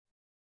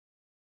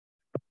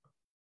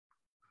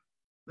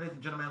Ladies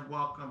and gentlemen,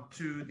 welcome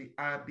to the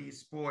IB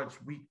Sports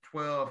Week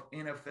 12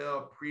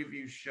 NFL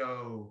Preview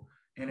Show.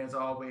 And as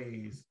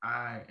always,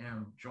 I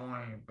am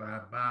joined by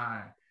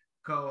my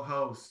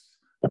co-hosts,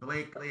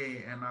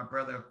 Blakely and my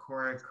brother,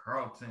 Corey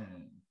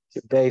Carlton.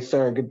 Good day,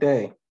 sir. Good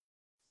day.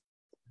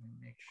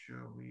 Make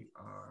sure we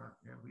are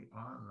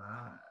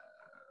live.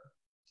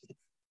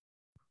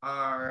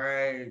 All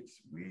right,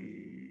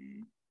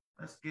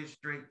 let's get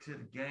straight to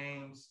the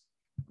games.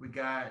 We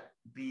got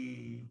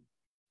the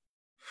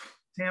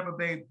Tampa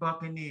Bay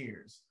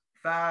Buccaneers,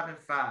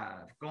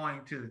 5-5,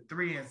 going to the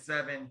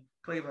 3-7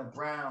 Cleveland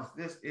Browns.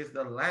 This is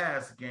the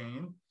last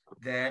game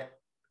that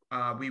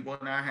we will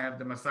not have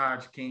the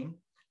Massage King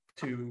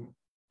to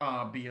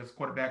be as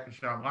quarterback to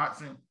Deshaun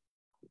Watson.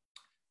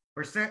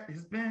 Brissett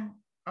has been,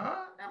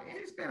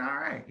 he's been all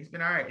right. He's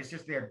been all right. It's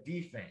just their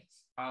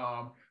defense.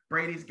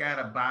 Brady's got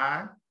a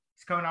bye.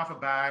 He's coming off a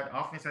bye. The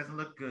offense hasn't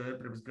looked good,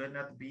 but it was good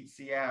enough to beat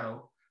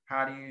Seattle.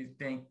 How do you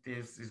think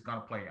this is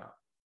going to play out?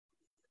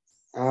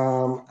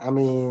 I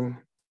mean,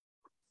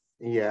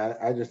 yeah,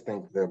 I just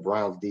think the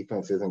Browns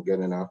defense isn't good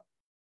enough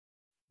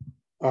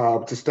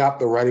to stop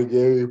the running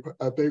game.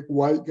 I think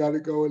White got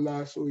it going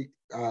last week.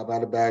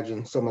 I'd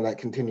imagine some of that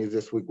continues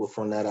this week with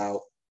Fournette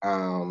out.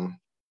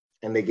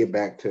 And they get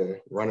back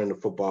to running the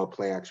football,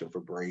 play action for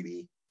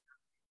Brady.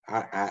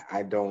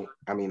 I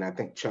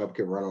think Chubb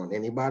can run on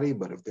anybody,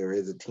 but if there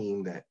is a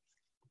team that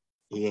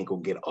he ain't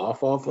gonna get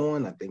off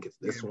on, I think it's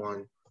this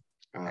one.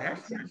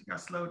 Actually,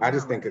 got slowed I down.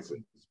 just think it's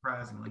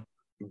surprisingly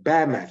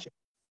bad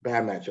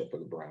matchup for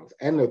the Browns,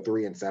 and they're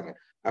 3-7.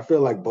 I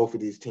feel like both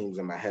of these teams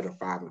in my head are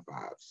 5-5.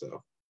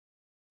 So,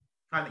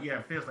 yeah,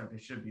 it feels like they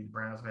should be. The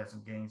Browns have had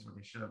some games where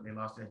they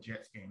lost that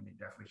Jets game. They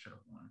definitely should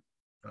have won.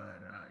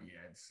 But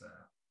yeah, it's.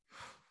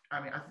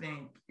 I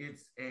think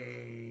it's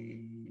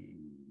a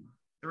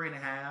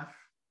 3.5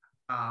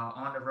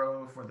 on the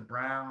road for the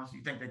Browns.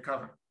 You think they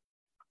cover?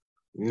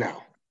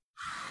 No.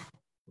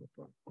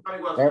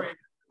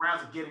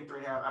 Browns are getting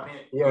 3.5. I mean,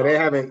 yeah, they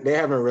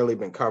haven't really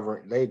been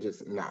covering. They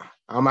just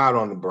I'm out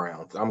on the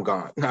Browns. I'm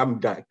gone. I'm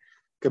done.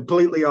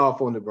 Completely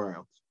off on the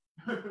Browns.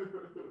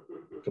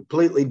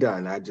 Completely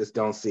done. I just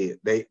don't see it.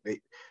 They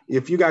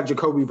if you got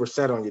Jacoby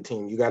Brissett on your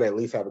team, you got to at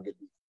least have a good.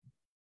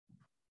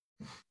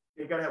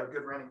 You got to have a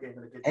good running game.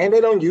 And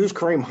they don't use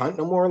Kareem Hunt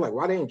no more. Like,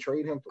 why they didn't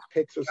trade him for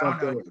picks or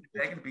something?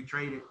 They can be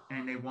traded,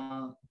 and they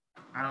won't.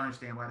 I don't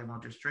understand why they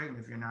won't just trade him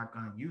if you're not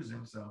going to use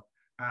him. So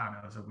I don't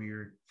know.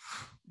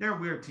 They're a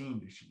weird team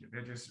this year.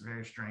 They're just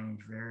very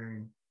strange,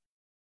 they're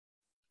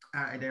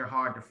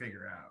hard to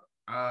figure out.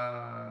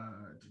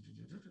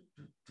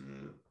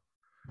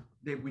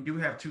 We do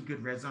have two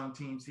good red zone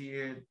teams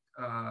here.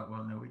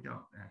 Well, no, we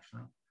don't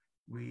actually.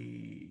 Let's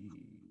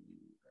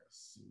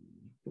see.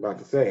 About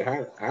to say,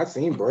 I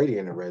seen Brady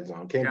in the red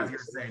zone. I was gonna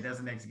say that's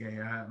the next game.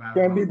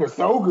 Can't be but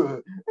so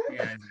good.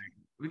 Yeah, exactly.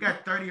 We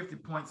got 30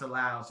 points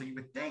allowed, so you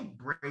would think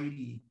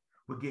Brady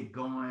would get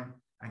going.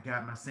 I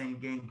got my same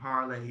game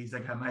parlays. I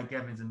got Mike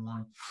Evans in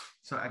one,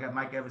 so I got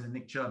Mike Evans and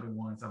Nick Chubb in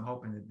one. So I'm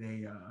hoping that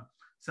they.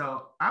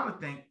 So I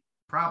would think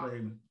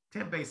probably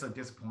Tampa Bay's so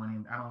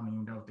disappointing. I don't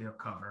even know if they'll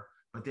cover,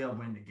 but they'll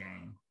win the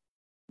game.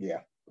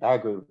 Yeah, I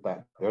agree with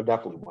that. They'll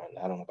definitely win.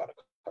 I don't know about a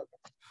cover.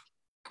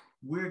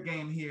 Weird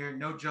game here.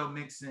 No Joe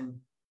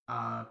Mixon.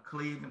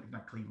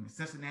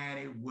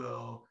 Cincinnati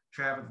will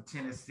travel to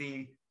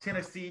Tennessee.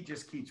 Tennessee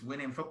just keeps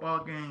winning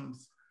football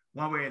games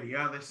one way or the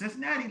other.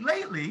 Cincinnati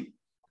lately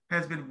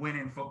has been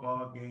winning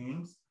football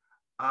games.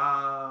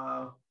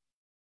 I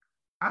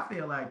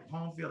feel like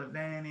home field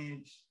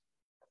advantage.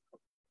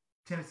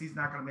 Tennessee's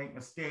not going to make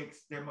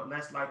mistakes. They're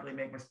less likely to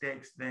make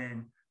mistakes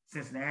than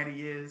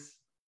Cincinnati is.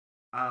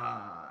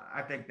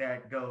 I think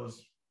that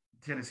goes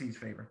Tennessee's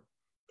favor.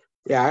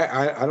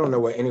 Yeah, I don't know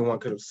what anyone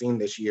could have seen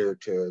this year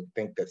to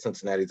think that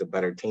Cincinnati's a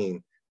better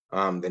team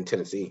than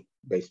Tennessee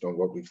based on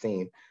what we've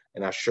seen.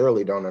 And I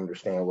surely don't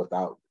understand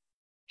without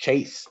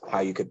Chase how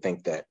you could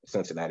think that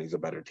Cincinnati's a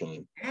better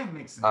team. And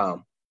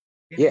Mixon.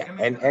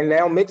 And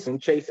now Mixon,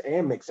 Chase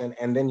and Mixon,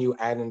 and then you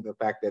add in the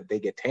fact that they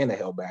get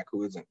Tannehill back,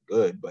 who isn't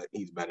good, but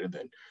he's better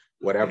than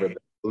whatever the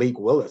Leak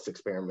Willis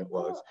experiment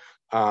was.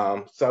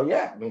 So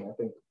yeah, I think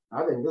this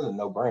is a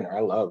no-brainer. I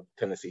love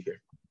Tennessee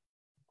here.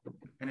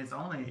 And it's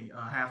only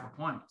half a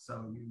point,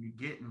 so you're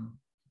getting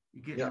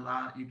a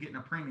lot. You're getting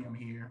a premium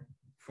here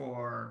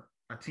for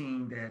a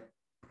team that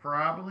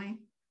probably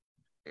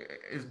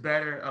is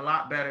better, a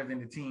lot better than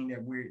the team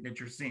that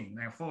you're seeing.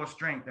 Now, full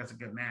strength, that's a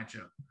good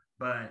matchup,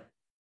 but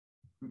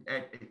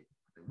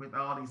with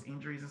all these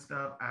injuries and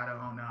stuff, I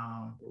don't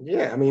know.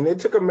 Yeah, it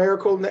took a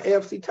miracle in the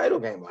AFC title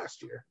game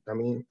last year. Or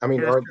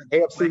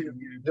AFC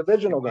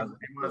divisional game.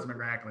 It was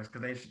miraculous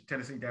because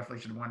Tennessee definitely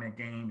should have won that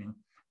game. And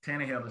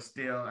Tannehill is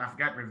still, I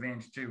forgot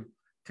revenge too.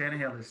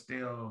 Tannehill is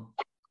still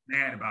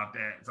mad about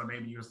that. So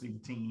maybe you'll see the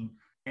team.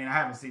 And I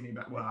haven't seen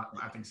anybody, well,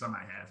 I think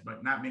somebody has,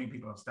 but not many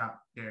people have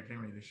stopped Derrick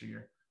Henry this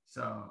year.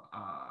 So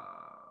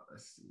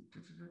let's see.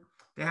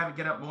 They haven't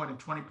get up more than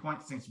 20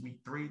 points since week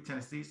 3,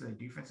 Tennessee. So their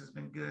defense has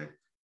been good.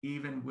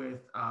 Even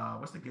with,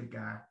 what's the good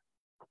guy?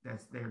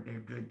 That's their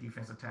good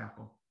defensive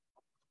tackle.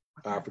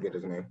 I forget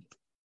his name.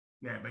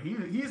 Yeah, but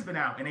he's been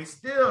out, and they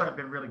still have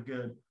been really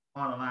good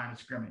on the line of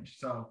scrimmage.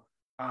 So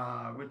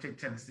we'll take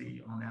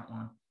Tennessee on that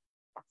one.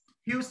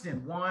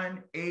 Houston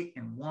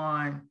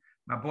 1-8-1.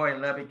 My boy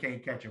Levy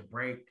can't catch a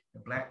break. The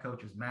black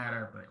coaches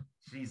matter, but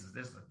Jesus,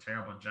 this is a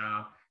terrible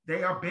job.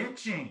 They are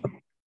benching.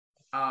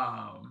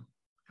 Why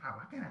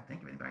can't I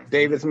think of anybody?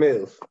 Davis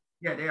Mills.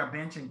 Yeah, they are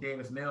benching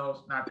Davis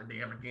Mills. Not that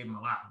they ever gave him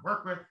a lot to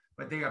work with,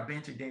 but they are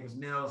benching Davis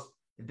Mills.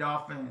 The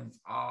Dolphins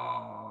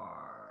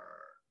are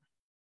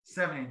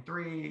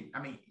 7-3.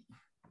 I mean,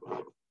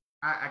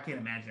 I can't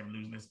imagine them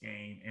losing this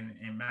game,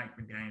 and Mike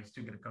McDaniel is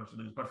too good a coach to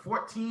lose. But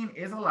 14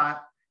 is a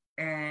lot,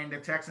 and the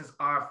Texans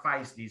are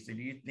feisty. So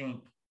do you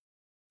think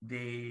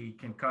they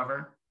can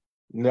cover?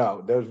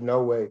 No, there's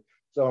no way.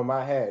 So in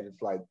my head,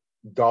 it's like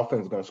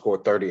Dolphins going to score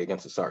 30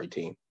 against a sorry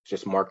team.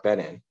 Just mark that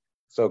in.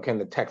 So can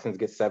the Texans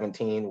get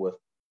 17 with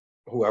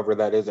whoever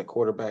that is at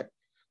quarterback?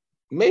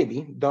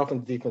 Maybe.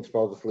 Dolphins defense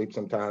falls asleep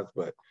sometimes,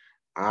 but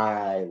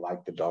I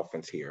like the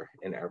Dolphins here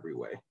in every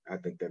way. I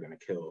think they're going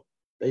to kill.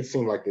 They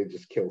seem like they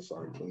just kill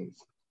sorry teams.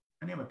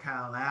 I name of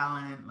Kyle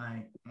Allen,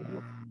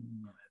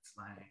 it's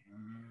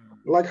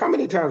like how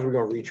many times we're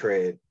going to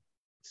retread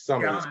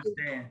some of these things?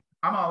 I understand.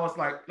 I'm always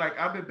like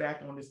I've been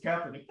back on this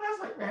Kaepernick. I was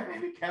like, man,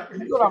 maybe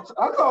Kaepernick.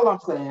 That's all I'm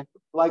saying.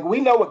 Like,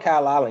 we know what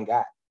Kyle Allen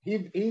got.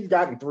 He's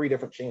gotten 3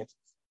 different chances.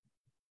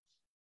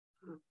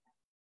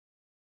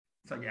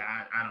 So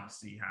yeah, I don't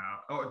see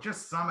how, or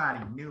just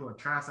somebody new, or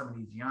try some of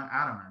these young.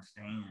 I don't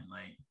understand.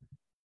 Like,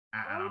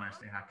 I don't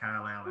understand how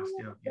Kyle Allen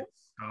still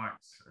gets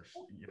starts.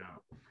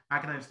 I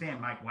can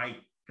understand Mike White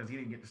because he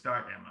didn't get to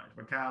start that much,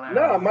 but Kyle Allen.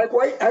 No, Mike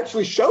White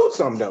actually showed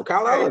some though.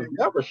 Kyle Allen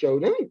never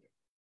showed anything.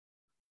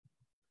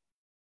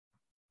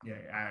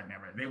 Yeah,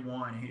 they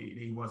won.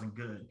 He wasn't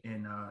good,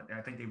 and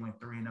I think they went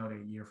 3-0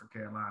 that year for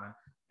Carolina,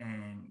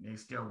 and they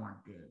still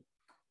weren't good.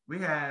 We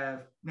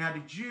have now.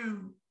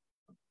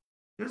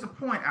 There's a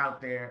point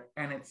out there,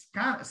 and it's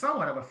kind of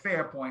somewhat of a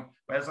fair point,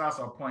 but it's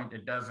also a point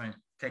that doesn't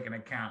take into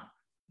account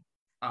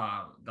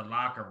the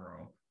locker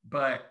room.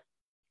 But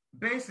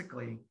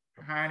basically,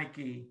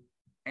 Heinicke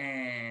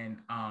and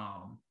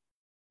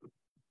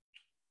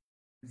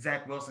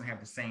Zach Wilson have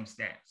the same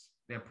stats.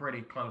 They're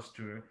pretty close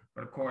to it,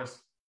 but of course,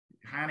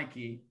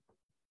 Heinicke,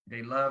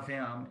 they love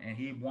him, and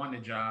he won the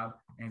job,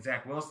 and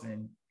Zach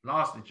Wilson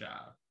lost the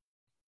job.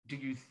 Do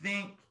you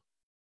think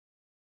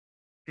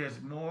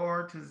there's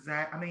more to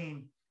Zach? I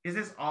mean, is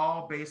this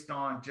all based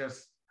on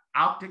just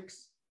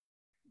optics?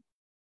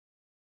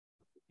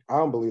 I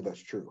don't believe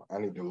that's true. I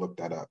need to look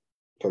that up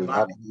because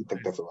I don't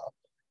think that's a lot.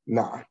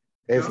 Nah,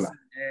 it's not.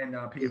 And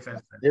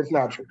PFF. It's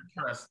not true.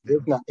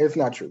 It's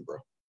not true, bro.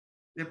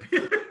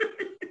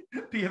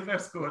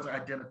 PFF scores are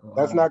identical.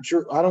 That's not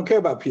true. I don't care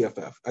about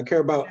PFF. I care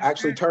about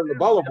actually turning the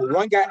ball over.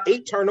 One got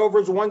 8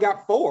 turnovers, one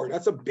got 4.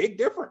 That's a big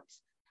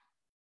difference.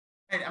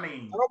 And I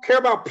don't care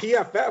about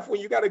PFF when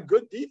you got a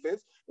good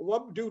defense.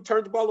 One dude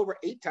turns the ball over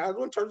 8 times,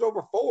 one turns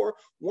over 4.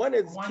 One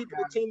is keeping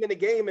the team in the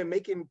game and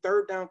making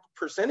third down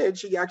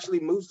percentage. He actually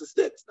moves the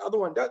sticks. The other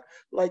one does.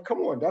 Like, come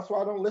on. That's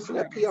why I don't listen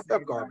to that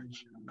PFF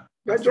garbage.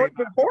 That joint's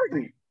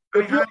important.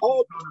 If you're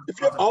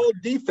all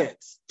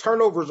defense,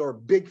 turnovers are a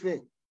big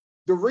thing.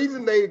 The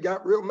reason they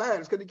got real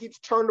mad is because he keeps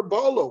turning the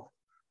ball over.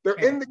 They're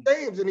in the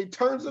games and he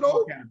turns it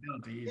over.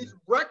 He's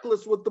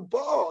reckless with the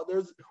ball.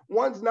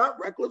 One's not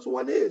reckless,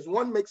 one is.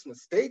 One makes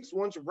mistakes,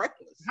 one's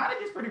reckless.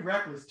 Heinicke's pretty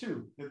reckless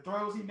too. The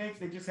throws he makes,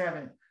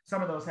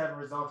 some of those haven't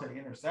resulted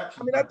in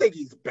interceptions. I mean, I think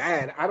he's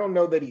bad. I don't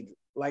know that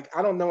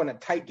I don't know in a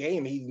tight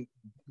game he's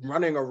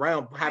running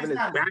around having his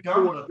back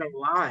towards the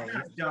line. It's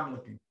not dumb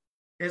looking.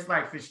 It's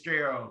like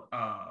Fitzgerald,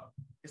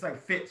 it's like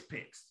Fitz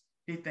picks.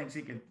 He thinks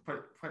he can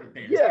put it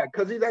there. Yeah,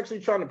 because he's actually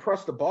trying to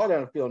press the ball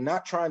down the field,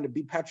 not trying to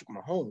be Patrick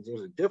Mahomes.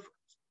 There's a difference.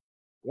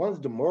 One's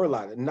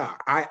demoralizing. Nah,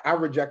 I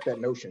reject that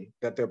notion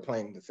that they're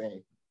playing the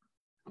same.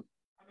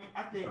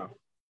 I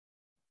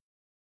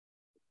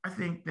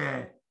think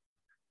that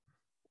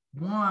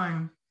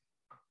one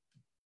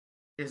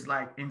is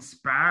like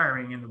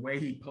inspiring in the way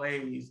he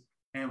plays,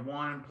 and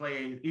one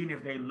plays, even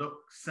if they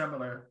look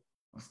similar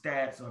on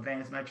stats or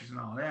advanced metrics and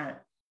all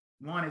that,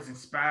 one is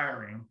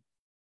inspiring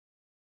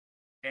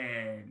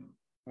and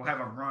will have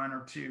a run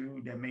or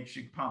two that makes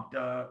you pumped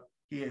up.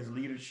 He has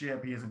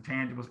leadership. He has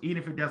intangibles.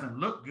 Even if it doesn't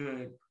look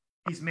good,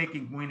 he's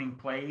making winning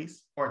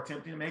plays or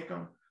attempting to make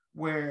them,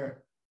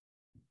 where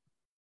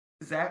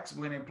Zach's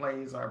winning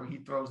plays are when he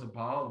throws the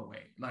ball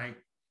away. Like,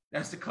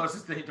 that's the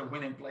closest thing to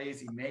winning plays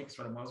he makes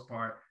for the most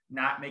part,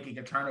 not making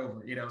a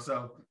turnover,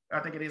 So I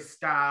think it is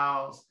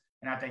styles.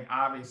 And I think,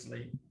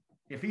 obviously,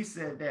 if he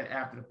said that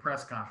after the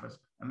press conference,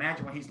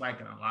 imagine what he's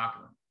like in a locker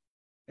room.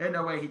 There's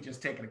no way he's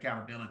just taking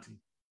accountability.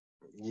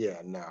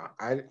 Yeah, no.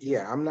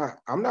 I'm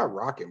not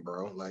rocking,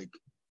 bro. Like,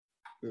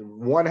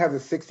 one has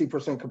a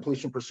 60%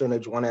 completion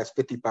percentage, one has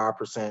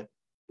 55%,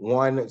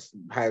 one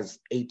has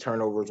 8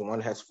 turnovers, one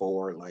has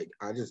 4. Like,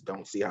 I just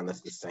don't see how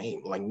that's the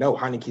same. Like, no,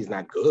 Heinicke's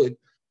not good,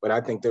 but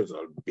I think there's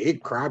a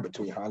big cry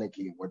between Heinicke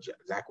and what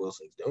Zach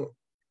Wilson's doing.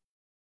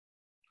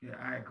 Yeah,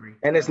 I agree.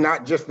 And it's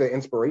not just the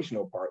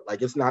inspirational part.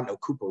 Like, it's not no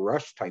Cooper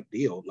Rush type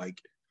deal. Like,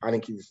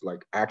 Heinicke's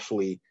like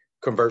actually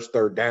converts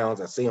third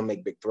downs. I see him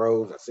make big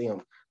throws. I see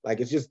him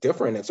it's just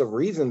different. It's a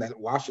reason that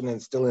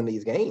Washington's still in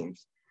these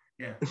games.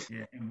 Yeah,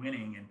 and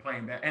winning and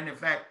playing back. And in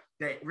fact,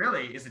 that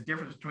really is the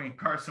difference between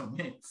Carson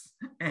Wentz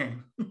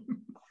and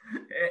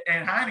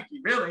Heinicke,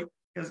 really,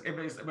 because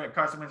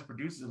Carson Wentz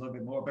produces a little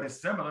bit more, but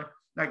it's similar.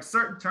 Like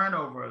certain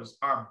turnovers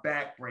are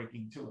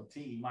backbreaking to a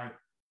team. Like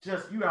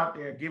just you out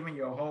there giving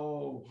your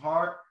whole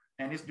heart,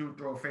 and this dude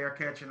throw a fair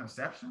catch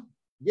interception.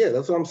 Yeah,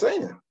 that's what I'm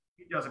saying.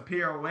 He does a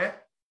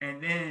pirouette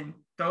and then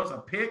throws a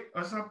pick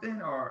or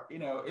something, or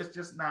it's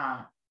just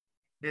not.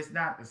 It's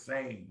not the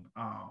same.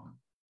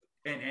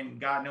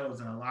 And God knows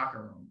in the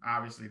locker room,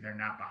 obviously they're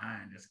not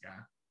behind this guy.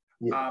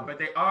 Yeah. But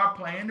they are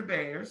playing the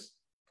Bears,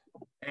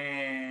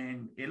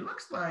 and it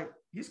looks like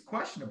he's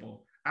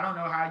questionable. I don't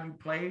know how you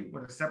play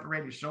with a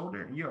separated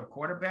shoulder and you're a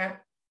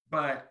quarterback,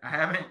 but I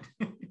haven't.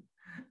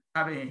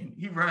 I mean,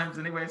 he runs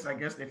anyway, so I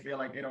guess they feel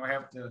like they don't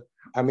have to.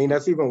 I mean,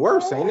 that's even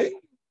worse, ain't it?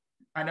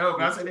 I know,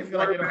 but I said they feel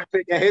like they don't have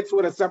to take hits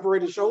with a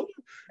separated shoulder.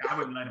 I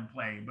wouldn't let him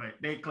play, but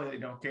they clearly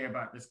don't care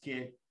about this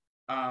kid.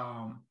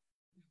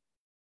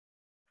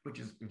 Which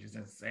is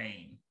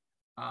insane.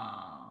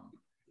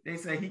 They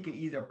say he could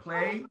either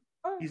play,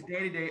 he's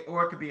day-to-day,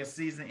 or it could be a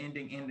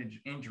season-ending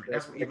injury.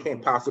 That's what it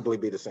can't possibly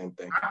be the same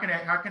thing. How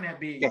can that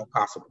be? Can't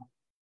possible.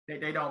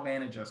 They don't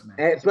manage us, man.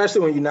 And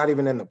especially when you're not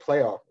even in the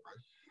playoff.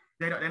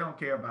 They don't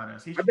care about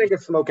us. I think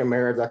it's smoke and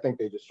mirrors. I think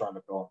they're just trying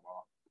to throw him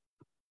off.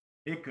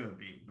 It could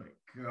be, but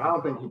God. I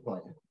don't think he's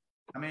playing.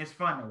 I mean, it's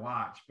fun to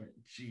watch, but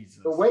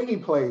Jesus. The way he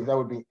plays, that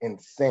would be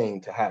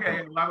insane to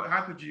happen. Yeah,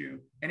 how could you?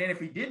 And then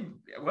if he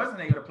wasn't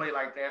able to play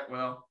like that,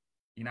 well,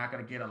 you're not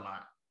going to get a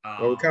lot.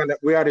 Well,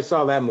 we already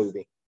saw that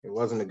movie. It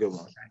wasn't a good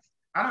one.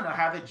 I don't know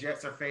how the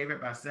Jets are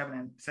favored by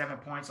 7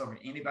 points over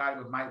anybody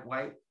with Mike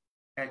White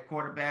at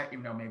quarterback,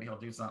 even though maybe he'll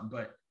do something.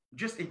 But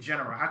just in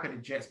general, how could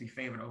the Jets be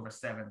favored over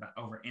 7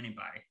 over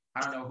anybody?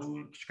 I don't know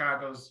who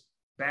Chicago's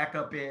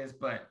backup is,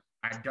 but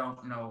I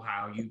don't know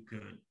how you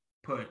could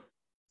put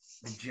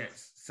the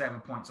Jets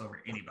 7 points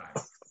over anybody.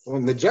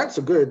 Well, the Jets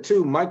are good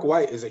too. Mike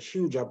White is a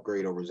huge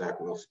upgrade over Zach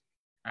Wilson.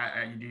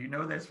 Do you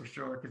know this for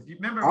sure? Because you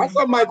remember I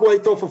saw Mike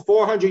White throw for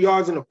 400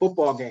 yards in a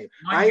football game.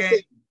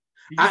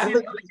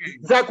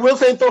 Zach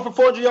Wilson ain't throw for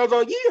 400 yards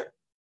all year.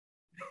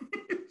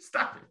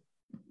 Stop it.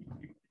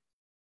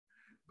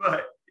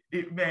 But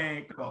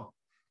man, come on,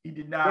 he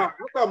did not. No, I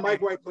saw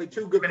Mike White play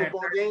 2 good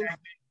football games.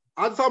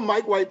 I saw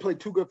Mike White play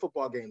 2 good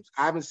football games.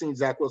 I haven't seen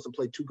Zach Wilson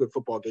play 2 good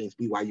football games,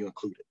 BYU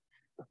included.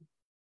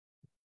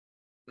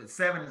 But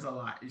 7 is a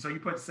lot. So you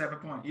put 7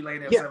 points. You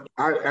laid there. Yeah,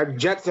 I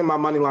Jets in my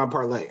money line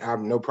parlay. I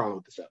have no problem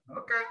with the 7.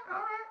 Okay, all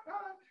right.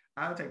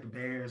 I'll take the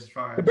Bears as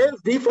far as the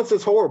Bears' defense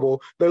is horrible.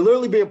 They're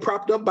literally being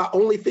propped up by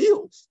only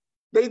Fields.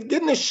 They're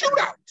getting the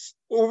shootouts.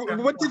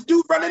 What this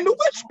dude running the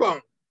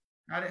wishbone?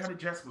 How did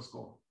Jets will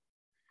score?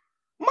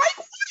 Mike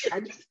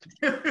White.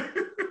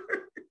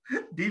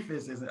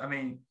 Defense isn't. I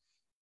mean,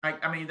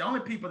 the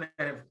only people that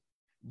have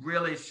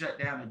really shut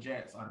down the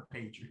Jets are the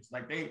Patriots.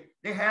 Like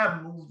they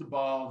have moved the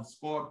ball and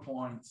scored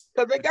points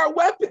because they got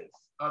weapons.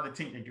 Other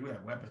team, they do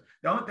have weapons.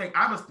 The only thing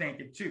I was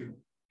thinking too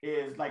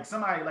is like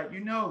somebody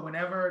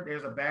whenever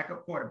there's a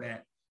backup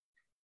quarterback,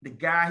 the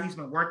guy he's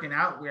been working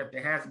out with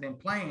that hasn't been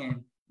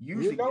playing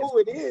usually who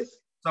it is.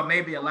 So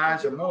maybe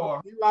Elijah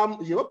Moore.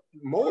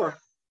 Moore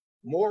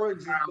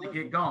trying to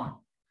get going.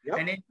 Yep.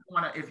 And then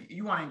if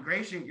you want to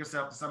ingratiate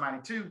yourself to somebody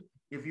too,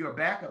 if you're a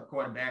backup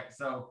quarterback,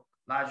 so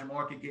Elijah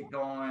Moore could get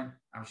going.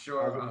 I'm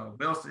sure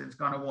Wilson's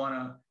going to want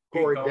to.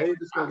 Corey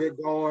Davis going to get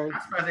going.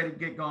 I'm surprised they didn't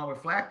get going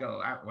with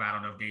Flacco. I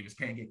don't know if Davis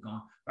can get going,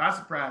 but I'm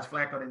surprised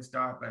Flacco didn't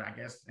start. But I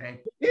guess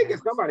he did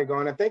get somebody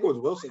going. I think it was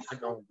Wilson. He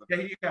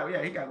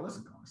got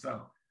Wilson going.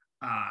 So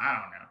I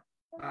don't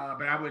know,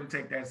 but I wouldn't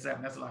take that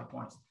 7. That's a lot of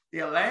points. The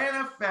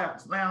Atlanta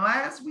Falcons. Now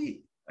last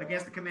week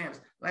against the Commanders.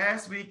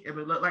 Last week it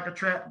would look like a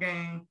trap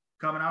game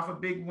coming off a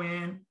big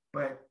win,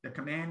 but the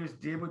Commanders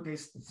did what they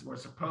were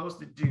supposed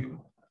to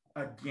do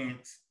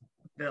against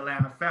the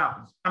Atlanta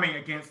Falcons.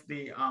 Against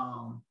the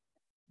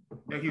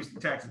Houston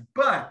Texans.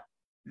 But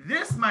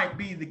this might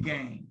be the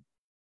game.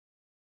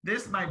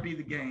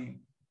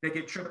 They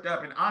get tripped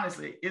up, and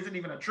honestly, isn't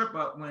even a trip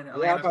up when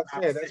Atlanta.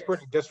 Yeah, that's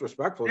pretty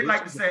disrespectful. They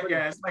like to say,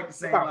 it's like the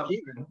same level.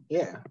 Even.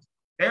 Yeah,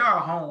 they are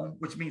home,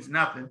 which means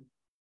nothing.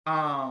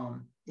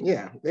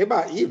 Yeah, they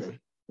about even.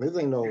 This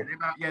ain't no.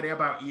 They're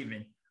about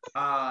even.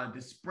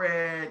 The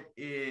spread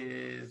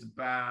is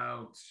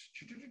about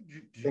I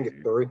think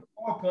it's 3.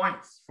 4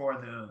 points for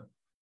the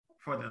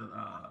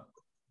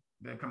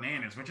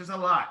Commanders, which is a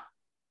lot.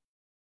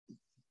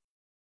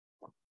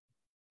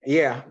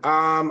 Yeah,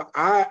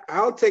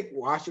 I'll take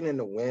Washington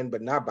to win,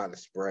 but not by the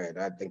spread.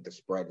 I think the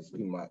spread is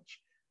too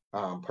much,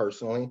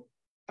 personally.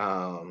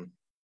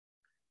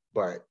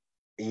 But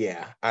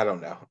yeah, I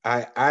don't know.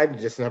 I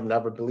just have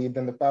never believed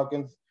in the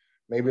Falcons.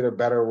 Maybe they're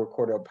better with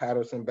Cordell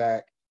Patterson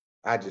back.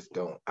 I just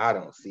don't. I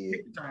don't see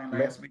it.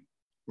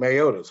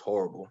 Mariota's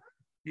horrible.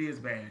 He is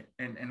bad,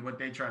 and what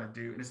they try to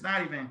do, and he's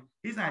not even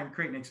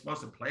creating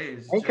explosive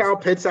plays. Ain't Kyle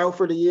Pitts out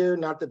for the year?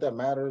 Not that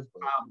matters.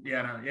 But.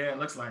 It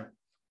looks like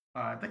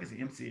I think it's the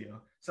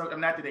MCL. So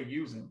not that they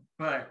use him,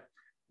 but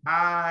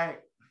I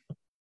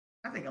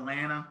think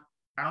Atlanta.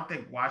 I don't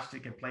think Washington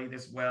can play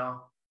this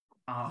well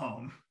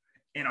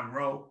in a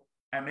row.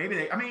 And maybe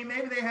they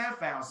have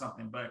found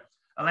something, but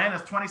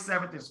Atlanta's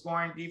 27th in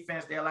scoring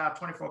defense. They allow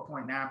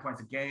 24.9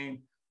 points a game.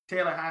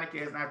 Taylor Heinicke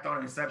has not thrown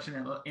an interception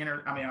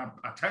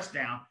a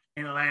touchdown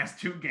in the last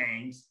 2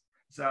 games.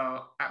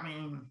 So, I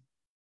don't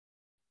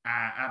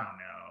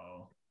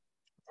know.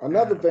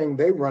 Another thing,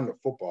 they run the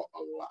football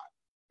a lot.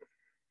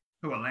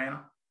 Who,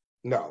 Atlanta?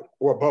 No,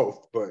 or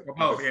both, but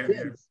both, yeah.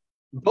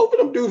 Both of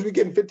them dudes be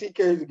getting 15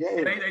 carries a game.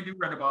 Yeah, they do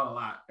run the ball a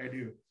lot. They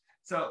do.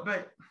 So,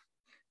 but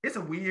it's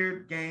a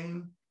weird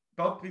game.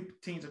 Both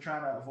teams are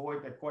trying to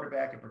avoid the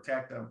quarterback and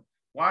protect them.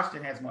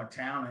 Washington has more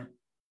talent.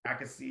 I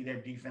could see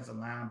their defensive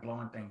line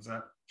blowing things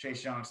up.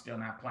 Chase Young's still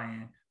not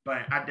playing,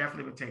 but I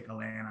definitely would take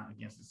Atlanta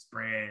against the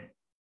spread.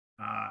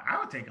 I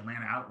would take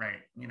Atlanta outright.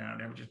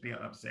 That would just be an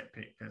upset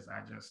pick because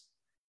I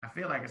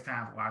feel like it's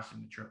time for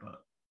Washington to trip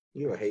up.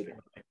 You're a hater.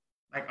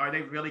 Like, are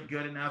they really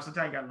good enough?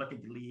 Sometimes you got to look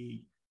at the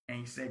league and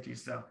you say to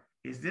yourself,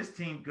 is this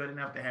team good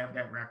enough to have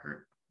that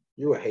record?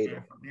 You're a hater.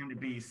 And for them to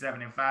be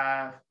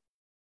 7-5,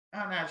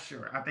 I'm not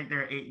sure. I think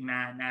they're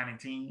 8-9,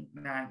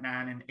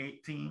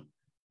 9-18,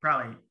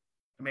 probably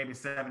maybe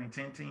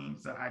 7-10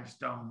 teams. So I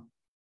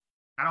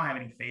don't have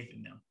any faith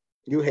in them.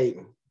 You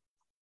hating.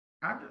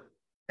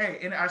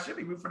 And I should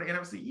be rooting for the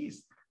NFC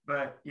East,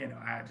 but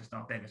I just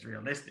don't think it's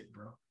realistic,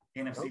 bro.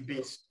 NFC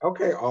beats.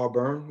 Okay,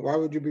 Auburn. Why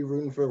would you be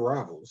rooting for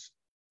rivals?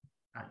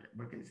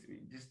 Because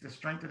just the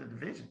strength of the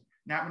division.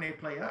 Not when they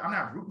play up. I'm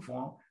not rooting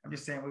for them. I'm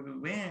just saying when we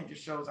win, it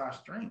just shows our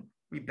strength.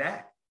 We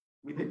back.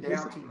 We've been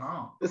down too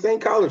long. This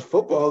ain't college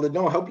football. That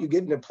don't help you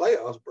get in the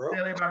playoffs, bro.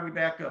 Tell everybody we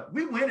back up.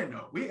 We winning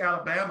though. We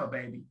Alabama,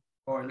 baby,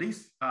 or at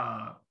least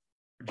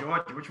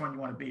Georgia. Which one you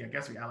want to be? I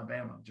guess we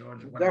Alabama,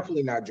 Georgia. Whatever.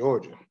 Definitely not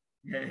Georgia.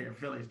 Yeah,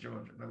 Philly's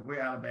Georgia, but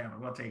we're Alabama.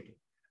 We'll take it.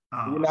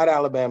 You're not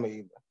Alabama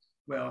either.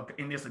 Well,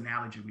 in this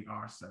analogy, we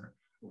are, sir.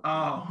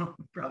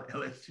 Probably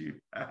LSU.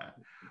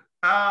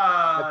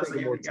 So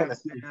yeah, we got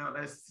now.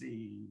 Let's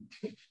see.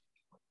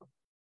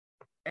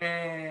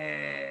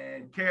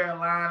 And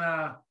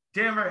Carolina,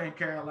 Denver and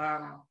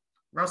Carolina.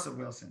 Russell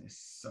Wilson is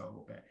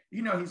so bad.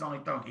 He's only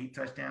thrown 8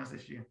 touchdowns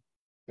this year.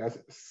 That's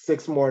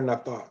 6 more than I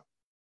thought.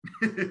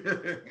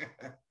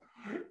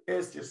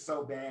 It's just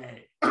so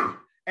bad.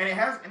 And it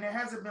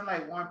hasn't been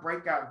like one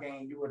breakout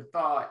game. You would have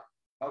thought,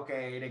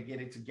 okay, they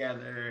get it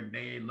together and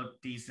they look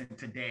decent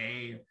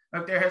today.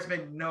 But there has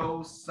been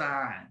no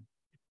sign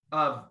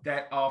of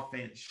that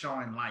offense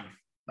showing life.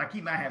 Like, he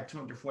might have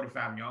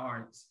 245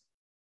 yards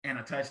and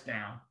a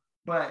touchdown,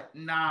 but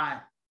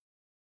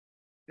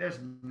there's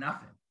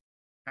nothing.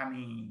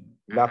 Nothing.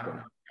 I don't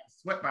know.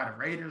 Swept by the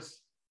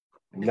Raiders.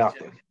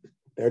 Nothing.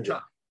 They're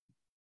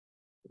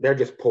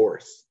just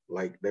porous.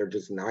 Like, they're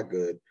just not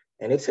good.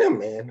 And it's him,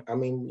 man.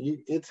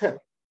 It's him.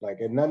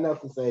 Like, and nothing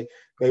else to say.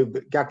 They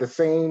got the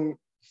same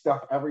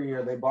stuff every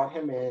year. They brought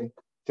him in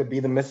to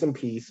be the missing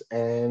piece,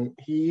 and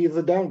he's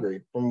a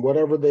downgrade from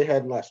whatever they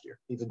had last year.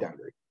 He's a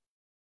downgrade.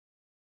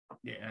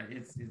 Yeah,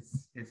 it's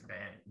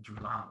bad. Drew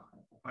Lock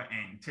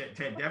and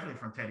Ted definitely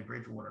from Teddy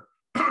Bridgewater.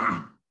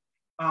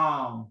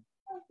 And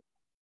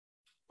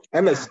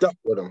they stuck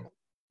with him.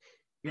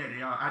 Yeah,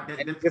 they are.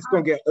 He's just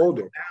gonna get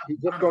older. He's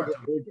just gonna get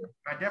older.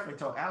 I definitely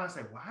told Alan, I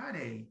said, why are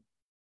they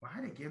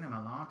giving him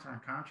a long-term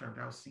contract?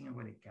 I was seeing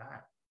what he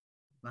got.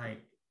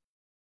 Like,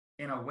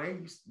 in a way,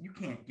 you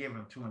can't give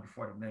him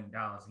 $240 million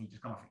and he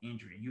just come off an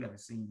injury. You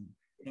haven't seen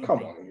anything.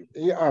 Come on.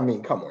 Yeah,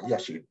 come on.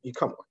 Yes, you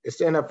come on. It's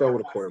the NFL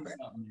with a quarterback.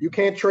 You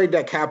can't trade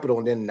that capital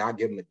and then not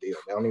give him a deal.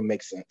 That don't even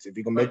make sense. If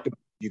you can make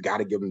you got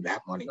to give him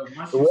that money.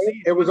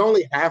 It was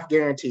only half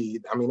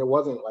guaranteed. It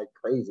wasn't like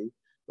crazy.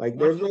 Like,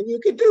 there's nothing you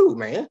could do,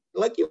 man.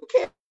 Like, you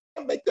can't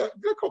make that.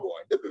 Come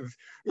on.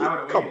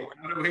 I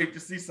would have waited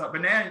to see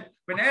something.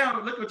 But now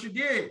look what you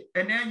did.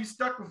 And now you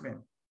stuck with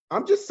him.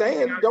 I'm just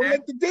saying, don't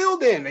make the deal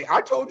then. I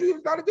told you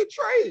it's not a good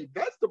trade.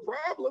 That's the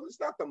problem. It's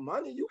not the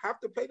money. You have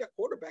to pay that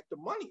quarterback the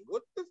money.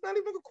 That's not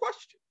even a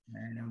question.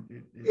 Man,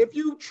 if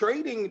you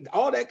trading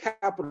all that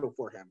capital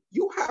for him,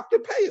 you have to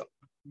pay him.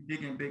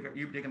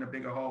 You're digging a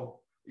bigger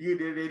hole. They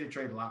didn't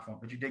trade a lot for him,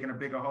 but you're digging a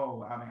bigger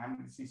hole. I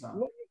need to see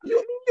something. You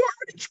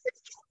already traded.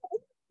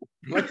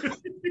 Like,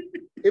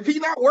 if he's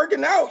not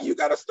working out, you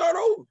got to start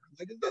over.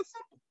 Like, it's that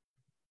simple.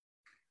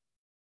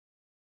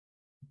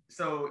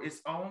 So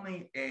it's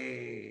only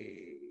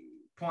a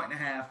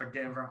 1.5 for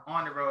Denver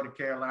on the road to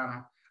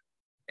Carolina.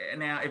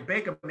 Now, if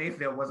Baker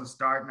Mayfield wasn't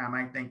starting, I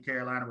might think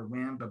Carolina would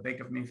win, but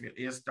Baker Mayfield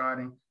is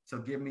starting. So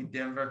give me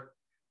Denver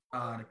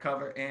to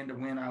cover and to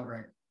win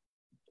outright.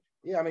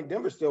 Yeah,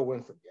 Denver still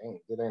wins some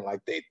games. It ain't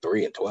like they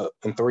 3-12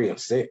 and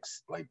 3-6.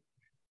 Like,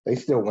 they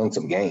still win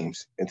some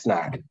games. It's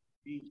not.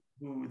 They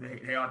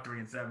are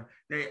 3-7.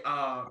 They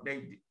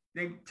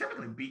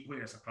typically beat who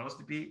they're supposed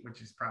to beat,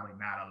 which is probably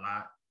not a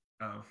lot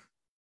of.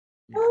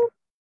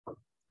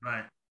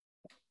 But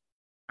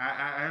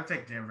I'll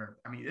take Denver.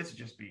 This would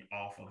just be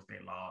awful if they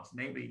lost.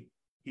 Maybe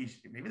they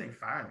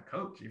fire the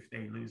coach if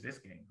they lose this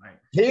game. Like,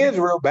 he is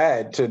real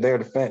bad. To their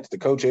defense, the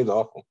coach is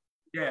awful.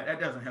 Yeah, that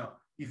doesn't help.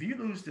 If you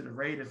lose to the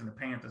Raiders and the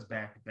Panthers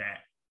back to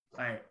back,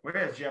 Like, where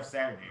is Jeff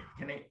Saturday?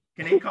 Can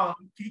they call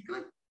Luke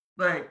Kuechly?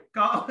 Like,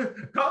 call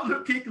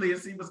Luke Kuechly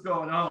and see what's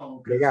going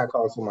on. They gotta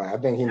call somebody. I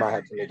think he might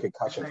have some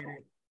concussions.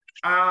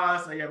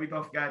 So yeah, we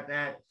both got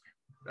that.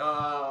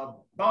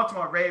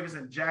 Baltimore Ravens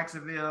and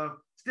Jacksonville.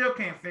 Still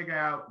can't figure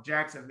out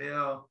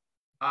Jacksonville.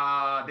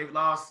 They've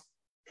lost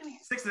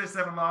 6 of their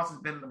 7 losses,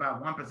 been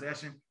about 1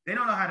 possession. They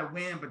don't know how to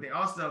win, but they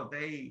also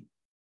they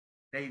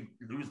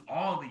lose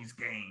all these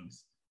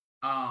games.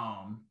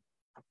 I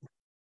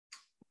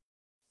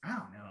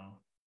don't know.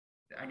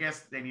 I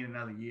guess they need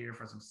another year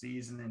for some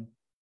seasoning.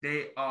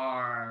 They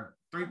are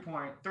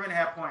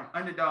 3.5 point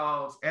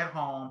underdogs at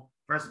home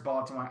versus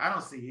Baltimore. I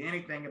don't see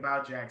anything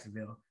about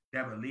Jacksonville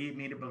that would lead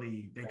me to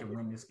believe they can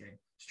win this game.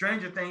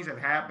 Stranger things have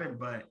happened,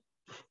 but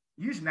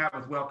usually not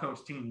with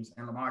well-coached teams.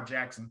 And Lamar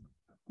Jackson,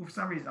 who for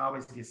some reason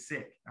always gets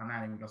sick. I'm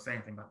not even gonna say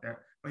anything about that,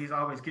 but he's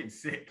always getting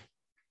sick.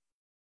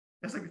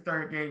 That's like the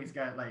third game he's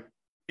got like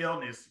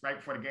illness right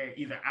before the game,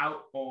 either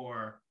out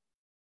or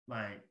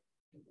like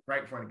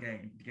right before the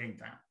game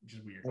time, which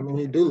is weird. I mean,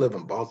 he do live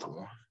in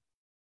Baltimore.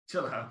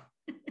 Chill out.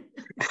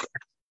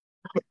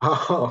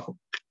 The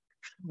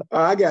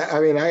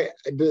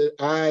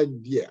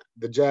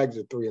Jags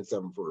are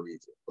 3-7 for a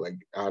reason. Like,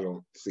 I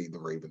don't see the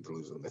Ravens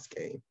losing this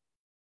game.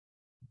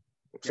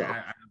 So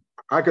yeah,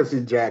 I could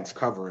see Jags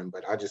covering,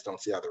 but I just don't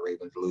see how the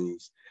Ravens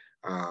lose.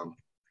 I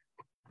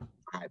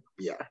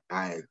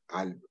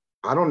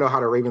don't know how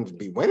the Ravens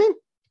be winning,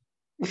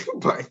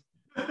 but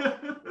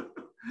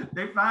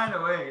they find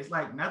a way. It's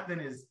like nothing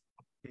is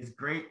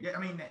great. I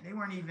mean, they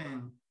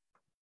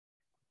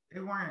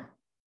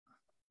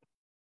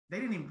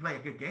didn't even play a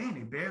good game.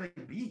 They barely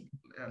beat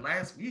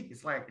last week.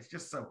 It's like, it's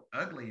just so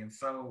ugly and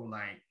so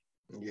like,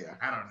 yeah,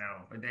 I don't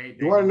know. But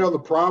you want to know the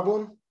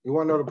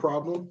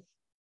problem?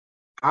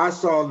 I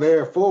saw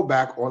their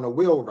fullback on a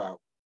wheel route.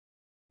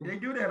 They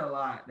do that a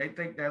lot. They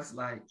think that's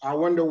like. I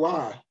wonder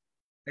why.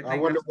 I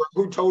wonder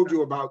who told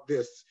you about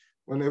this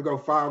when they go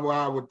 5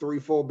 wide with 3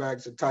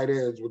 fullbacks and tight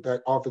ends with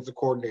that offensive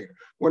coordinator.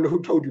 Wonder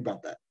who told you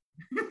about that.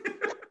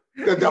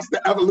 Because that's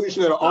the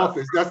evolution of the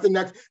offense.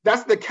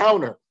 That's the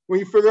counter. When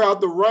you figure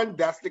out the run,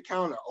 that's the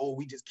counter. Oh,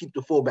 we just keep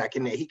the fullback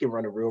in there. He can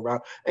run a real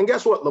route. And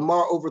guess what?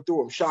 Lamar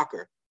overthrew him.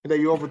 Shocker. And then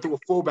you overthrew a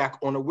fullback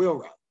on a wheel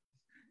route.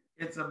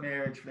 It's a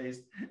marriage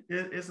face.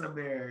 It's a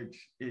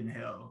marriage in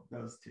hell,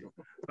 those two.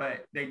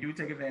 But they do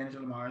take advantage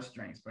of Lamar's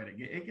strengths, but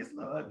it gets a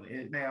little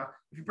ugly. Now,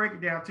 if you break it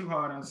down too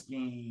hard on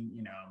scheme,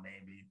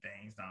 maybe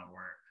things don't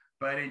work.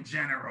 But in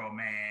general,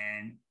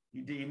 man,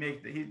 he's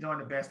doing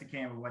the best he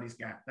can with what he's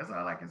got. That's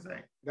all I can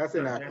say. That's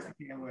inaccurate.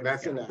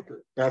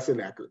 That's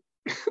inaccurate.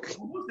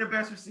 Who's their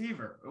best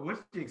receiver? Which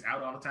Jig's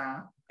out all the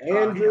time?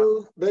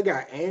 Andrew. They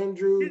got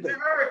Andrew. He's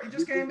hurt. He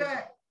just came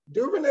back.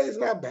 Duvernay's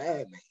not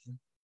bad, man.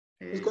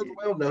 It's because we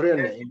don't know their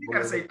name. You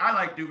gotta say, I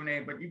like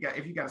Duvernay, but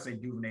if you gotta say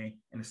Duvernay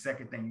and the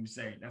second thing you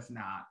say, it's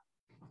not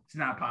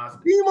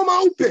positive. Scheme them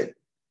open.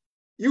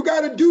 You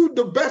gotta do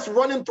the best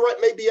running threat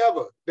maybe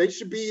ever. They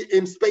should be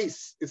in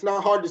space. It's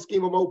not hard to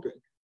scheme them open.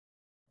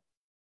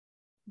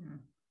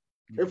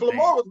 If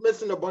Lamar was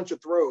missing a bunch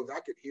of throws, I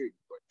could hear you,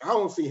 but I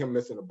don't see him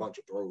missing a bunch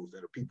of throws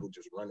that are people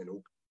just running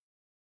open.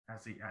 I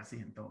see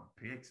him throwing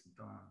picks and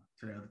throwing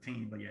to the other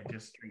team, but yeah,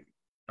 just straight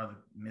other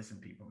missing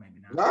people, maybe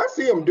not. No, I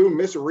see him do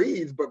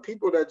misreads, but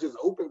people that just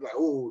open like,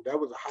 oh, that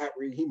was a hot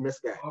read, he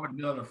missed that. Over the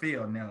middle of the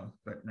field, no,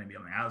 but maybe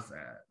on the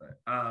outside. But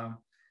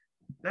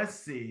let's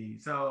see.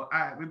 So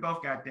we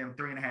both got them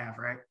 3.5,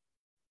 right?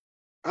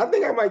 I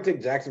think I might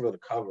take Jacksonville to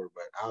cover,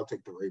 but I'll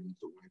take the Ravens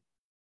to win.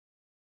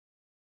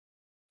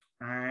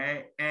 All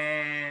right,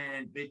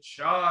 and the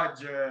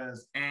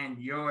Chargers and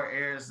your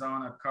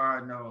Arizona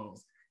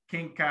Cardinals.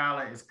 King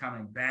Kyler is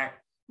coming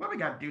back. What we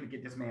got to do to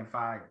get this man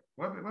fired?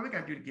 What we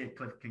got to do to get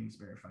Cliff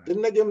Kingsbury fired?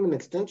 Didn't they give him an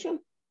extension?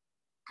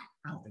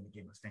 I don't think they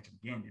gave him an extension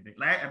again, did they?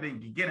 I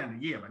mean, you get in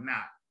the year, but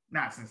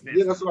not since this.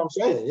 Yeah, that's what I'm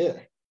saying. Yeah,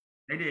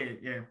 they did.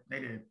 Yeah, they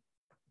did.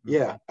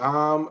 Yeah.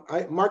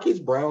 Marquise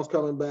Brown's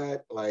coming back.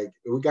 Like,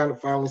 we got to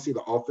finally see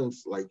the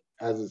offense like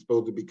as it's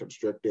supposed to be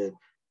constructed.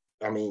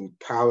 I mean,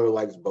 Kyler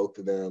likes both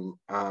of them.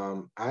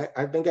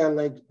 I think I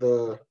like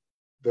the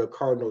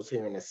Cardinals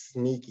here in a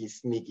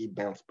sneaky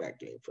bounce back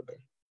game for them.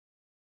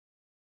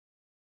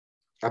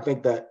 I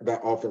think that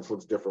offense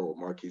looks different with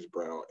Marquise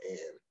Brown and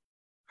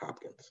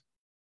Hopkins.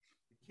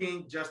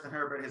 King Justin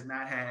Herbert has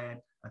not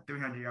had a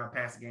 300-yard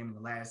passing game in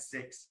the last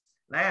 6.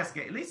 Last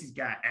game, at least he's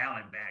got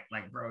Allen back.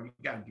 Like, bro, you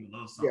got to do a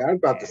little something. Yeah, I was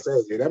about to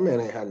say, that man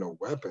ain't had no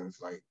weapons.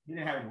 Like, he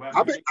didn't have any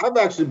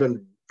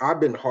weapons. I've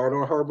been hard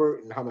on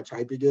Herbert and how much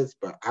hype he gets,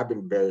 but I've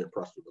been very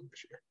impressed with him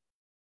this year.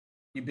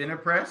 You've been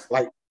impressed?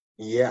 Like,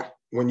 yeah.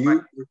 When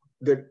you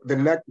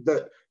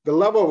the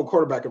level of a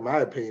quarterback, in my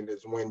opinion,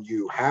 is when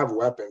you have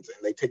weapons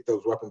and they take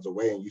those weapons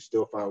away and you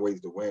still find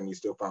ways to win. You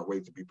still find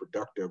ways to be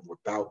productive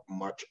without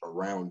much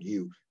around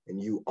you,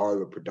 and you are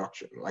the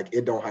production. Like,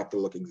 it don't have to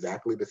look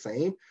exactly the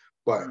same,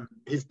 but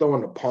he's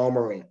throwing to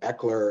Palmer and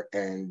Eckler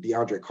and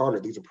DeAndre Carter.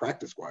 These are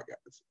practice squad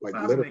guys. Like,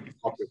 literally,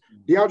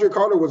 DeAndre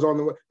Carter was on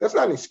the way. That's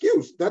not an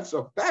excuse. That's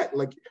a fact.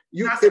 Like,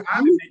 you. I make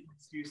an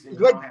excuse.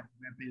 Like, don't have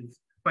weapons.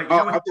 But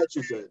I thought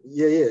you said,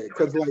 yeah,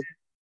 because like.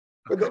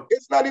 But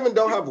it's not even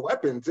don't have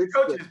weapons. The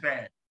coaching is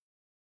bad.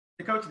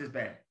 The coaching is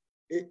bad.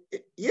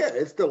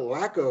 It's the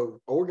lack of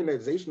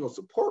organizational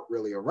support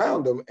really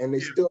around them, and they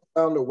still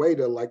found a way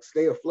to like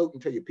stay afloat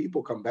until your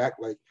people come back.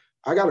 Like,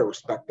 I gotta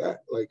respect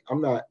that. Like,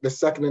 I'm not the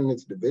second in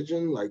this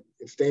division. Like,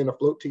 staying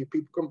afloat till your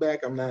people come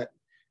back. I'm not,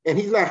 and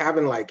he's not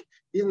having like,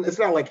 it's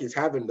not like he's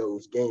having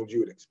those games you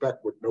would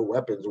expect with no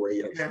weapons where he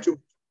has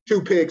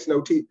two picks,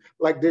 no teeth.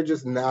 Like, they're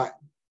just not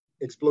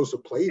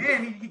explosive plays.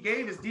 And he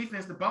gave his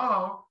defense the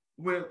ball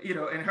with, and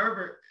not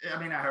Herbert,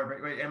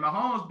 and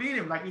Mahomes beat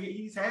him. Like,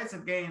 he's had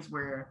some games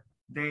where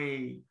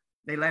they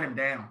let him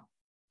down.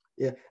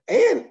 Yeah,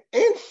 and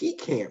he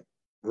can't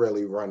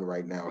really run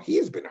right now. He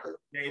has been hurt.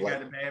 Yeah, he's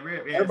got a bad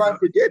rib. Yeah, everybody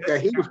forget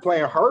that he was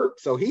playing hurt,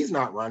 so he's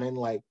not running.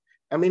 Like,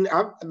 I mean,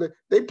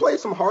 they play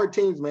some hard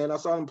teams, man. I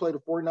saw them play the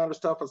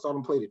 49ers tough. I saw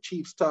them play the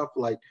Chiefs tough.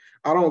 Like,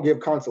 I don't give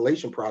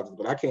consolation prizes,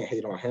 but I can't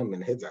hate on him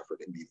and his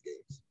effort in these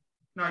games.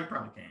 No, you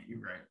probably can't.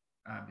 You're right.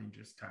 I've been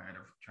just tired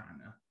of trying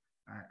to.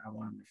 I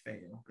want him to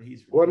fail, but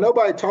he's well.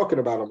 Nobody talking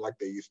about him like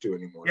they used to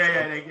anymore. Yeah,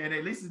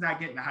 at least he's not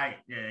getting the hype.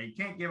 Yeah, you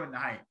can't give him the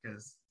hype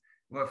because,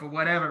 well, for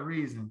whatever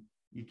reason,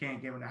 you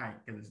can't give him the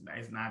hype because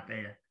it's not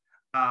there.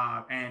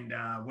 And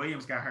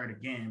Williams got hurt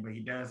again, but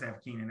he does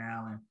have Keenan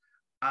Allen.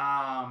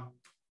 I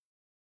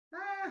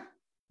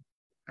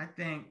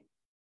think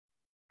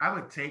I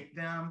would take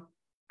them.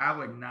 I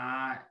would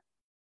not.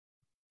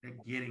 They're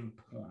getting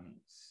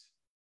points,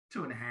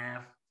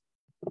 2.5.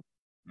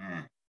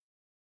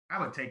 I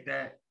would take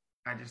that.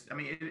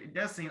 It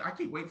does seem, I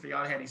keep waiting for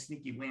y'all to have these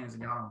sneaky wins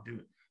and y'all don't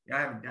do it. Y'all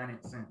haven't done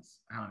it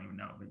since, I don't even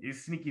know, but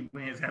these sneaky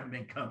wins haven't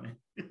been coming.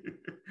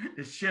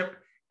 The ship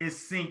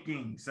is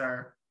sinking,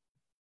 sir.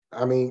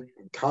 I mean,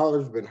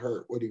 Collar's been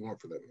hurt. What do you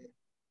want for that, man?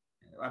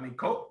 I mean,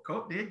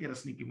 Colt did get a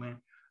sneaky win.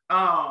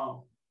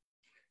 The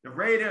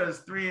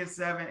Raiders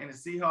 3-7 and the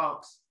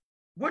Seahawks.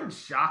 Wouldn't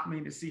shock me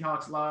the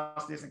Seahawks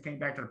lost this and came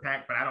back to the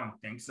pack, but I don't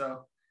think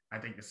so. I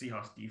think the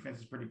Seahawks defense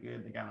is pretty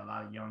good. They got a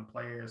lot of young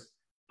players.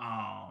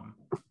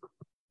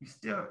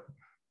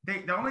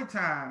 The only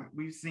time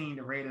we've seen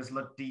the Raiders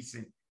look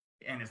decent,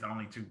 and it's the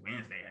only 2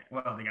 wins they had.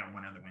 Well, they got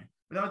one other win.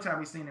 But the only time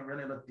we've seen them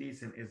really look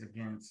decent is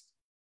against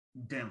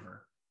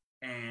Denver.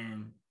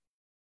 And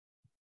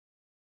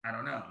I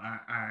don't know.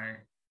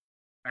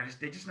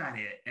 They're just not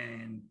it.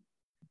 And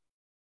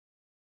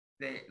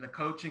the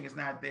coaching is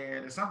not there.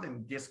 There's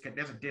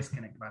a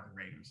disconnect about the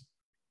Raiders.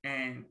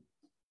 And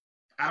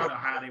I don't know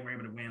how they were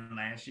able to win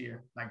last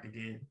year like they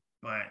did,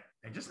 but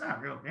they're just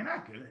not real. They're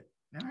not good.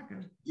 They're not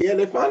good. Yeah,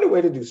 they find a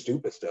way to do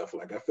stupid stuff.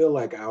 Like, I feel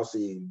like I'll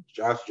see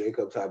Josh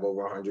Jacobs have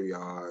over 100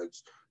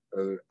 yards.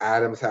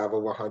 Adams have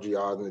over 100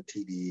 yards in the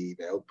TD.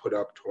 They'll put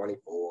up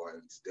 24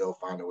 and still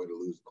find a way to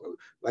lose close.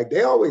 Like,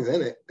 they're always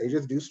in it. They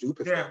just do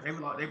stupid stuff.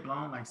 Yeah, they've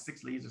blown like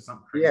 6 leads or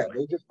something crazy. Yeah,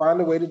 they just find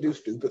a way to do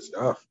stupid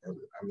stuff. I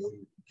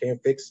mean, you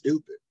can't fix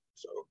stupid.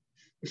 So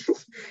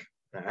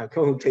I'm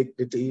going to take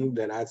the team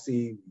that I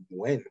see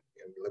win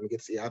and let me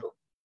get Seattle.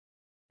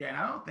 Yeah, and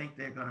I don't think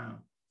they'll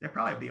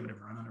probably be able to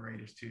run on the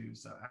Raiders too.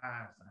 So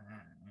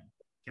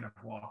Kenneth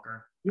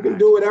Walker. You can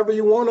do whatever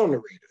you want on the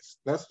Raiders.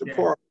 That's the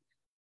part.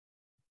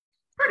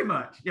 Pretty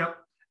much. Yep.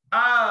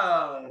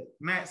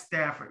 Matt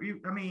Stafford.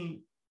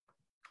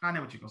 I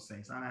know what you're gonna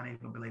say, so I'm not even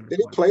gonna believe it. Did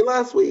he play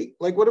last week?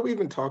 Like, what are we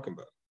even talking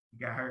about? He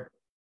got hurt.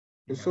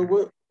 So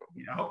what?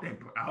 I hope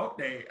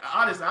they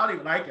honestly, I don't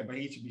even like it, but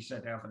he should be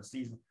shut down for the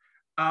season.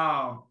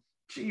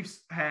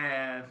 Chiefs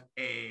have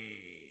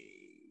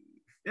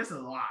it's a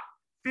lot.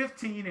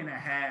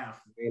 15.5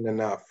 ain't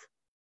enough.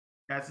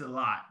 That's a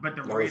lot. But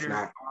the Raiders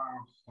are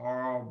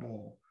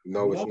horrible.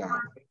 No, it's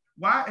not.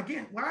 Why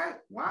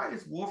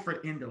is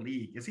Wolford in the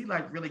league? Is he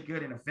like really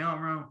good in the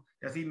film room?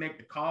 Does he make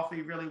the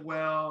coffee really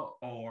well?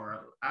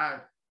 Or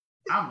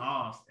I'm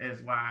lost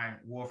as why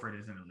Wolford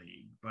is in the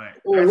league.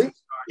 But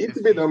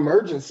it's been an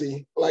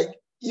emergency. Like,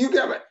 you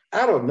gotta,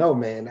 I don't know,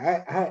 man.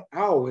 I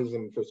always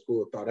in for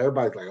school thought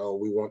everybody's like, oh,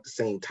 we want the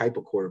same type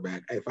of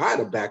quarterback. If I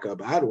had a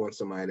backup, I'd want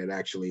somebody that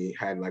actually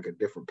had like a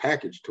different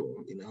package to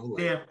him,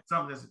 Like, yeah,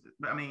 something that's,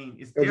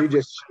 it's different. You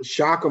just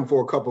shock them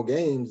for a couple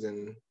games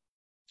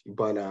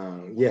but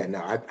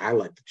I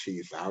like the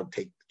Chiefs. I would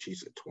take the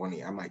Chiefs at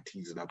 20. I might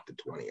tease it up to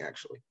 20,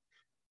 actually.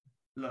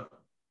 Look,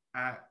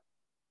 I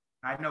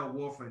know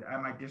Wolford. I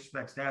might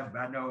disrespect Stafford, but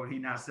I know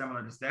he's not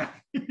similar to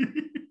Stafford.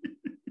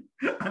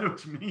 I know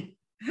what you mean.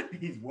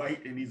 He's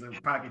white and he's a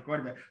pocket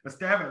quarterback, but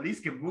Stafford at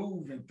least can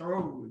move and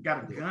throw.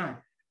 Got a gun.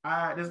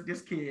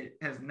 This kid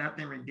has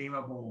nothing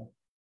redeemable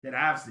that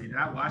I've seen. And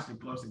I watched him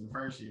closely the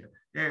first year.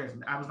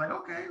 I was like,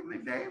 okay,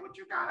 McVay, what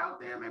you got out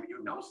there? Maybe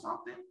you know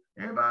something.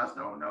 Everybody else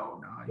don't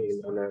know. No, it's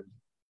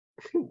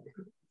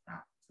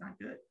not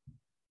good.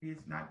 He's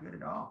not good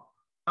at all.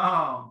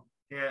 Are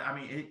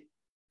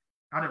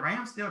the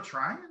Rams still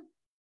trying?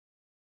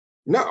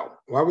 No.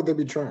 Why would they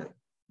be trying?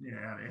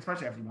 Yeah,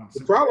 especially after you won.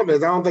 The problem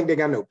is I don't think they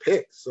got no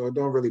picks, so it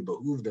don't really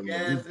behoove them.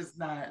 Yeah, it's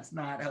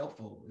not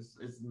helpful.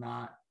 It's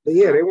not. But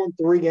yeah, they won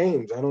 3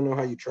 games. I don't know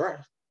how you try.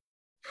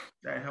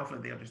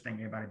 Hopefully they'll just think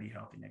everybody be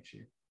healthy next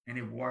year. and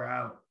it wore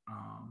out.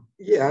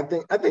 Yeah,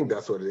 I think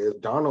that's what it is.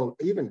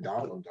 Even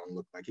Donald don't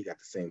look like he got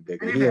the same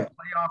vigor. And even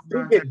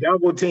playoff he get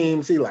double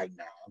teams. He like,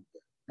 nah.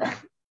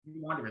 He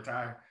wanted to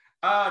retire.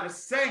 The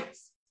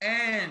Saints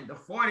and the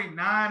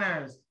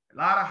 49ers. A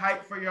lot of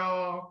hype for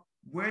y'all.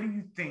 Where do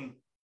you think,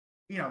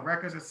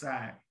 records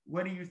aside,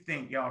 where do you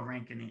think y'all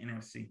rank in the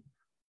NFC?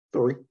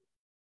 3.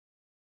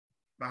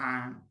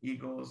 Behind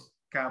Eagles,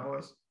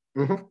 Cowboys?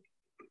 Mm-hmm.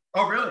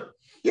 Oh, really?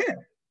 Yeah.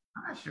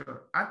 I'm not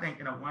sure. I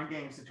think in a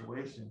one-game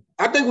situation.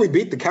 I think we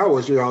beat the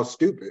Cowboys. You're all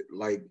stupid.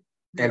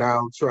 And I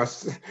don't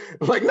trust.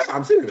 No,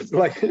 I'm serious.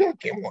 Come on, man.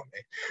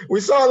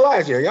 We saw it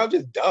last year. Y'all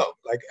just dumb.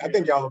 I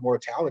think y'all are more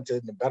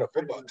talented and a better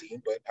football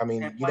team. But I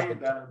mean, you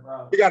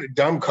got a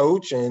dumb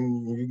coach,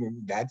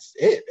 and that's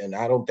it. And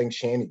I don't think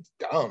Shanny's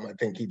dumb. I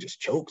think he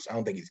just chokes. I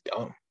don't think he's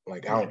dumb. I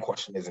don't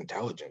question his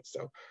intelligence.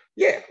 So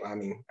yeah, I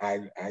mean,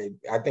 I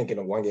think in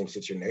a one-game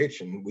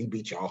situation, we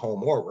beat y'all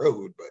home or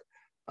road, but.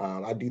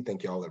 I do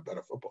think y'all are a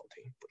better football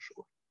team for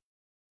sure.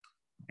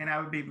 And I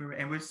would be,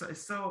 and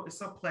it's so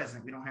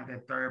pleasant. We don't have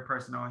that third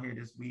person on here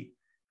this week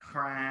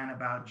crying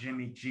about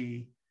Jimmy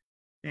G.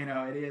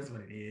 It is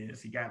what it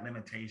is. He got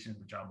limitations,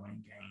 but y'all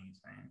win games,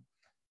 man.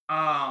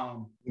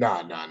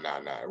 Nah.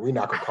 We're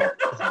not gonna call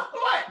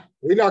what?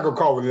 We're not gonna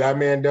call what that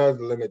man does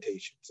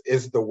limitations.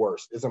 It's the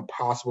worst. It's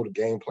impossible to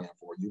game plan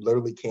for. You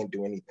literally can't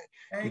do anything.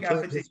 And you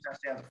got 15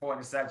 touchdowns and 4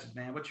 interceptions,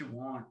 man. What you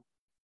want?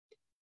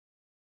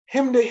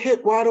 Him to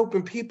hit wide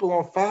open people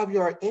on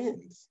 5-yard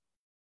ends.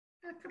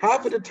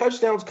 Half of the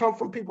touchdowns come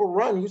from people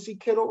run. You see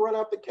Kittle run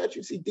out the catch.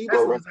 You see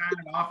Debo run. That's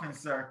an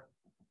offense, sir.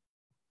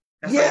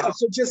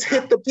 So just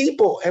hit the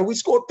people, and we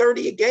scored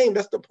 30 a game.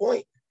 That's the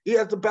point. He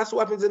has the best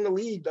weapons in the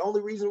league. The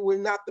only reason we're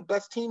not the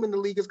best team in the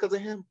league is because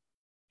of him.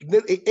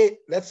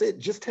 That's it.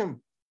 Just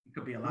him.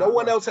 No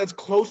one else has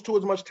close to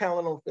as much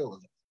talent on field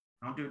as him.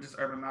 Don't do this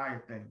Urban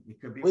Meyer thing.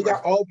 It could be. We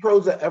got all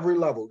pros at every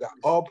level. We got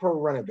all pro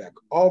running back,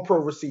 all pro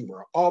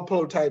receiver, all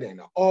pro tight end,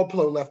 all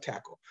pro left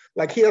tackle.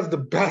 He has the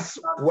best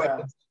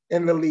weapons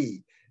in the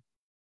league.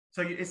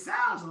 So it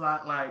sounds a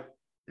lot like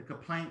the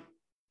complaint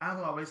I've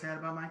always had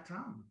about Mike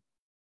Tomlin.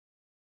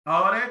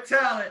 All that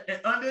talent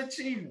and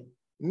underachieving.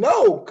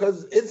 No,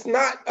 because it's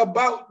not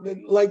about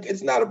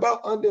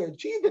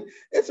underachieving.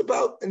 It's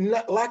about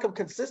lack of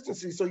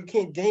consistency. So you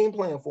can't game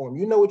plan for him.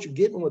 You know what you're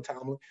getting with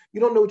Tomlin. You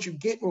don't know what you're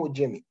getting with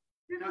Jimmy.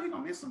 He's gonna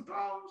miss some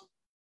throws.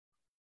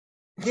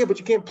 Yeah, but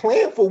you can't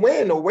plan for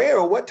when or where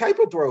or what type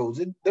of throws.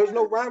 There's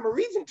no rhyme or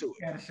reason to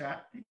it.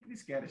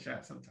 He's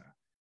scattershot sometimes.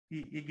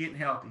 He's getting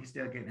healthy. He's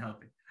still getting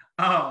healthy.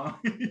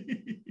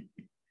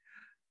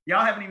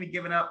 Y'all haven't even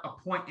given up a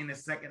point in the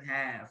second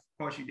half. Of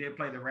course, you did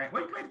play the Rams.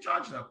 Well, you played the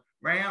Chargers, though.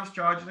 Rams,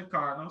 Chargers, and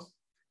Cardinals.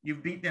 You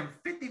beat them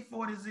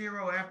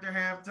 54-0 after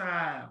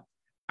halftime.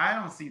 I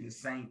don't see the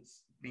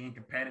Saints being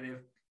competitive.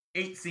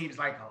 8 seems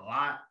like a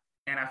lot.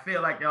 And I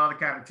feel like y'all the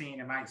kind of team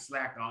that might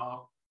slack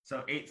off.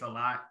 So 8's a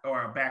lot,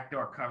 or a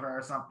backdoor cover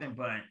or something.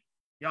 But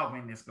y'all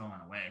win this going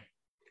away.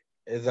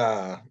 Is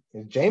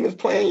Jameis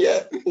playing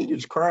yet? He's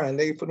just crying.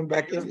 They put him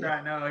back in.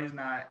 No, he's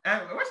not.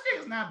 Which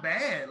is not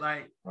bad.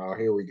 Oh,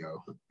 here we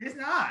go. It's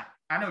not.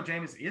 I know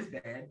Jameis is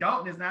bad.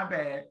 Dalton is not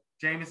bad.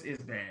 Jameis is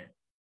bad.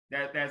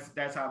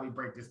 That's how we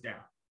break this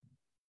down.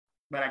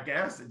 But I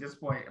guess at this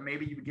point,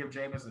 maybe you would give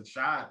Jameis a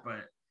shot.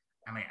 But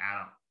I mean,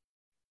 I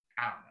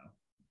don't know.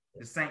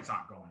 The Saints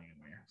aren't going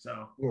anywhere.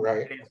 So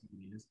right. It is what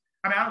it is.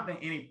 I mean, I don't think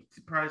any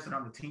person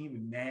on the team would be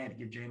mad to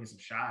give Jameis a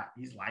shot.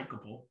 He's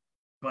likable,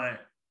 but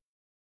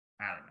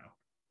I don't know.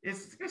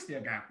 It's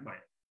still got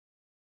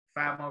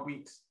 5 more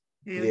weeks.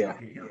 He'll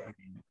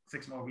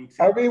 6 more weeks.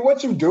 I mean,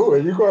 what you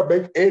doing? You gonna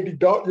make Andy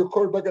Dalton your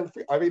quarterback of the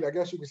field? I mean, I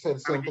guess you can say the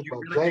same thing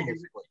about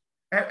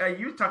Jameis.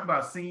 You talk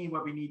about seeing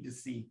what we need to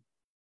see.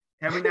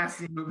 Have we not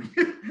seen what we?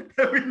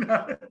 Have we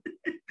not?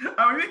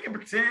 I mean, we can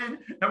pretend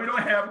that we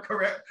don't have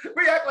correct.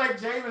 We act like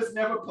Jameis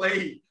never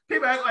played.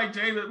 People act like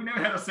Jameis. We never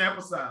had a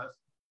sample size.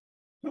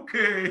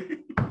 Okay,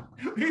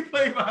 he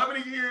played for how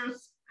many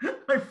years?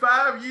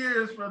 5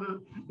 years for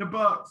the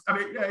Bucks. I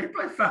mean, yeah, he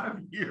played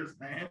 5 years,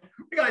 man.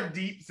 We got a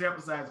deep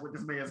sample size what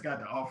this man's got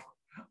to offer.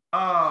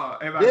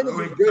 Jameis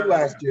was good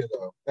last year,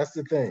 though. That's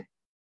the thing.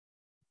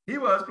 He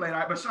was playing,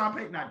 but Sean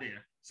Payton not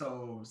there.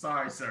 So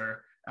sorry,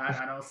 sir.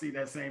 I don't see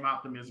that same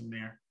optimism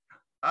there.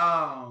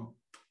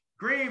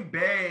 Green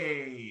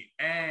Bay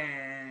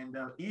and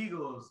the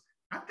Eagles.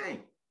 I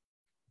think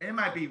it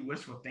might be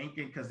wishful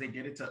thinking because they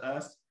did it to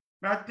us,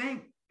 but I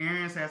think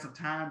Aaron's had some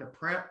time to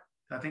prep.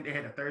 I think they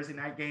had the Thursday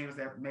night games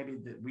that maybe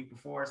the week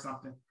before or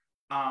something.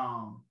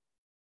 I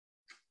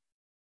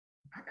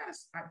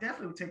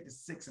definitely would take the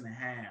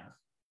 6.5.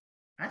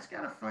 I just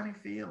got a funny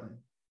feeling.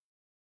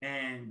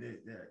 And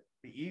the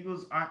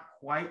Eagles aren't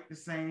quite the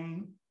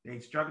same. They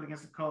struggled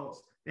against the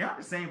Colts. They aren't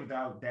the same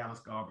without Dallas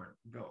Goedert,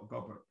 the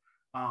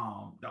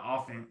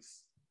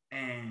offense.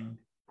 And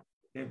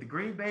if the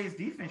Green Bay's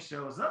defense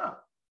shows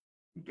up,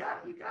 you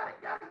got a game.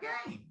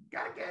 You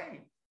got a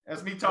game.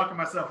 That's me talking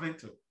myself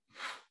into it.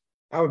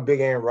 I'm a big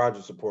Aaron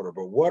Rodgers supporter,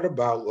 but what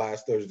about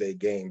last Thursday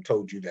game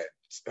told you that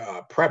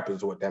prep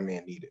is what that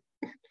man needed?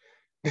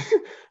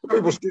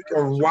 People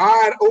sticking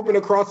wide open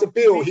across the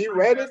field. He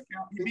read it.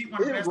 He beat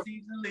one of the best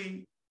teams in the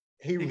league.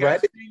 He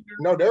read it.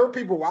 No, there were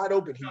people wide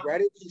open. He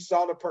read it. He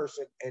saw the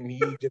person, and he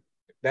just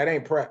that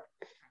ain't prep.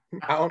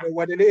 I don't know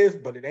what it is,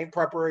 but it ain't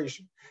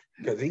preparation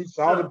because he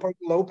saw the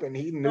person open.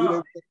 He knew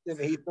that, and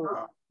he threw.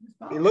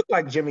 He looked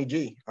like Jimmy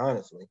G,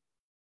 honestly.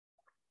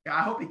 Yeah,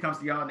 I hope he comes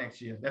to y'all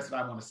next year. That's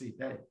what I want to see.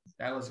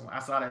 That was I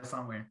saw that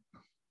somewhere.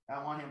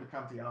 I want him to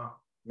come to y'all.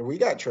 We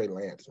got Trey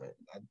Lance, man.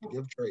 I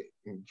give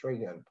Trey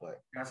got to play.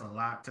 That's a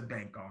lot to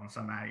bank on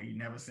somebody you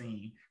never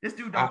seen. This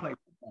dude don't play.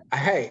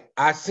 Hey,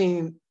 I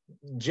seen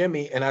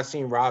Jimmy and I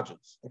seen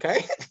Rodgers.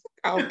 Okay,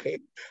 I don't care.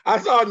 I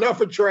saw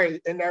enough of Trey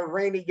in that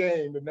rainy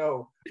game to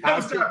know that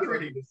was not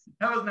pretty.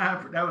 That was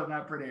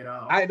not pretty at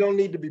all. I don't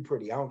need to be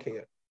pretty. I don't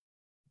care.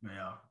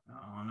 Yeah,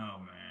 I don't know,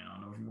 man. I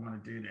don't know if you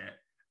want to do that.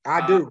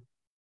 I do.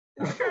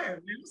 Okay,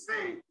 we'll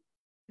see.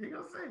 We're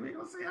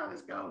gonna see how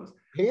this goes.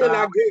 He ain't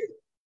not good.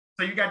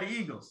 So you got the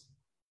Eagles.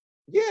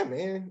 Yeah,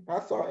 man. I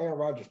saw Aaron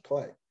Rodgers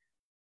play.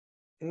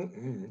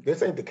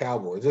 This ain't the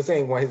Cowboys. This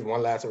ain't his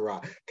one last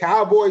hurrah.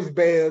 Cowboys,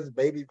 Bears,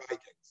 baby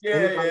Vikings.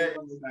 Yeah.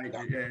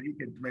 He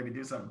could maybe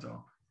do something to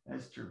them.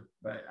 That's true.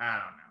 But I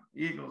don't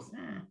know. Eagles,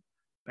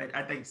 But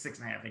I think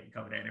 6.5 they can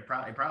cover that. It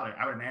probably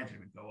I would imagine it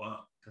would go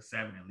up to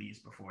 7 at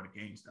least before the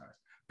game starts.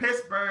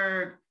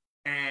 Pittsburgh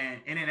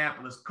and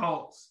Indianapolis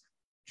Colts.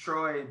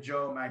 Troy and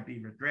Joe might be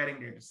regretting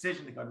their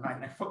decision to go to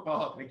Monday Night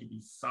Football. They could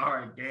be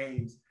sorry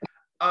games.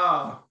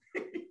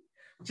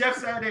 Jeff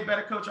Saturday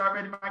better coach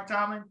already, Mike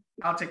Tomlin.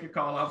 I'll take your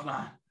call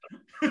offline.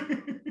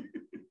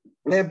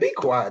 Man, be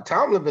quiet.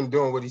 Tomlin been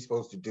doing what he's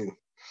supposed to do.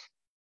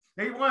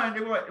 They won.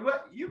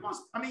 What you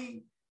must? I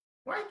mean,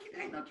 why you keep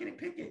hating on Kenny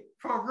Pickett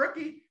for a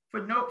rookie?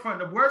 For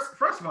the worst.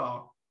 First of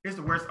all, it's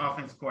the worst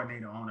offensive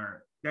coordinator on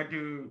earth. That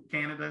dude,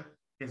 Canada,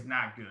 is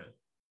not good,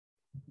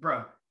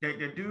 bro.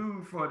 The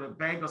dude for the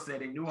Bengals said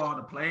they knew all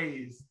the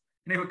plays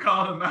and they would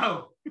call him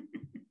out.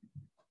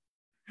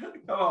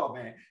 Come on,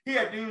 man. He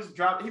had dudes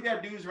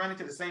running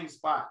to the same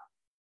spot.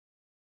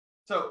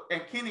 So,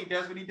 and Kenny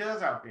does what he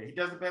does out there. He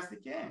does the best he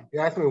can. You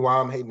ask me why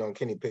I'm hating on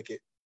Kenny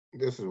Pickett.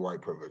 This is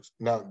white privilege.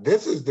 Now,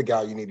 this is the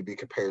guy you need to be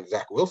comparing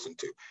Zach Wilson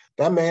to.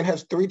 That man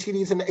has 3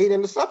 TDs and 8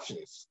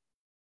 interceptions.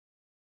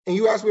 And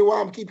you ask me why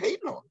I'm keep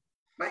hating on him.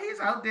 But he's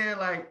out there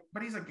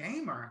but he's a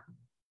gamer.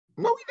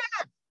 No, he's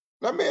not.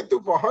 That man threw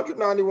for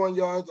 191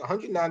 yards,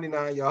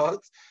 199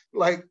 yards,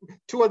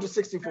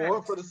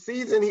 264. For the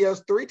season, he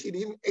has 3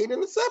 TDs and 8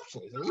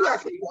 interceptions. And you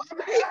ask me why I'm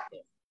hating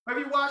him. Have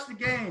you watched the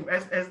game?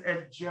 As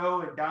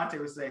Joe and Dante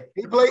would say.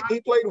 He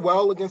played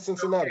well against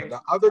Cincinnati. The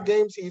other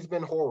games, he's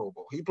been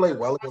horrible. He played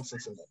well against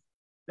Cincinnati.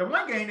 The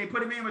one game, they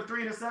put him in with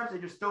 3 interceptions.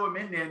 Just threw him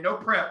in there. No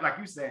prep, like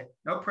you said.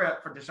 No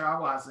prep for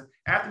Deshaun Watson.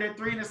 After that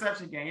 3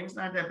 interception game, it's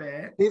not that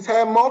bad. He's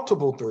had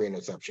multiple 3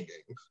 interception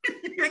games.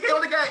 He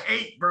only got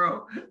 8,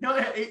 bro. He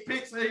only had 8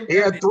 picks. He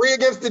had 3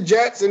 against the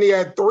Jets, and he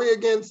had 3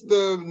 against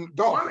the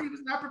Dolphins. Well, he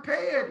was not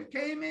prepared. He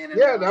came in.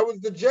 That was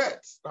the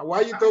Jets. Now,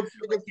 why you throw 3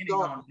 against the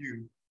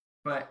Dolphins?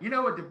 But you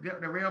know what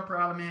the real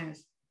problem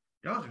is?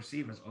 Those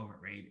receivers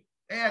overrated.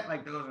 They act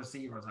like those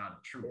receivers are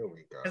the truth.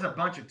 There's a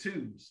bunch of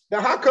 2s.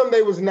 Now, how come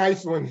they was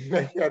nice when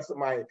they had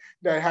somebody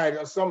that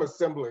had some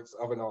semblance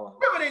of an arm?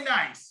 Where were they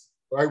nice?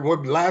 Like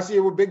last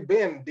year with Big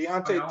Ben,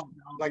 Deontay,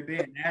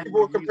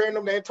 people were comparing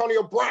him to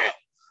Antonio Brown.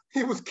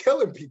 He was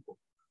killing people.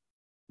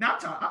 Now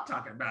I'm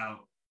talking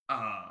about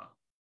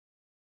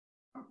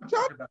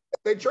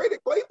they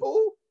traded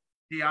Claypool.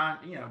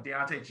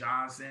 Deontay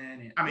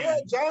Johnson.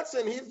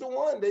 Johnson, he's the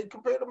one. They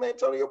compared him to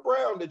Antonio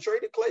Brown. They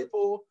traded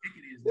Claypool.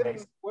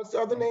 Nice. What's the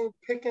other name?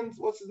 Pickens.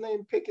 What's his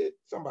name? Pickett.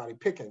 Somebody.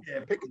 Pickens. Yeah,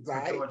 Pickens.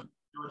 George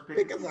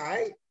Pickens.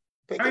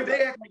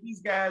 They act like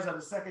these guys are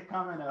the second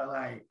coming of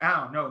I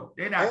don't know.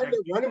 They're not. And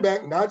the running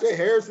back, Najee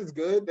Harris is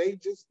good. They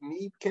just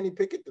need Kenny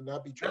Pickett to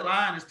not be traded. The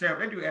line is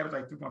terrible. They do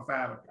average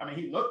 3.5. I mean,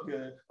 he looked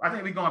good. I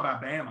think we're going by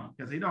Bama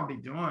because he don't be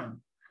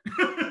doing.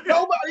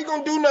 Nobody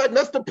gonna do nothing.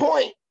 That's the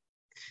point.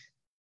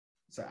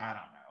 So I don't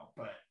know,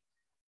 but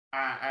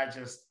I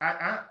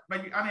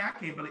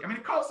can't believe. The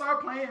Colts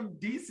are playing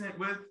decent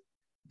with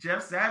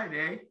Jeff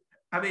Saturday.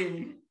 I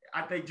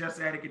think Jeff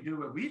Saturday can do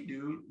what we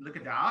do. Look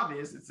at the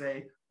obvious and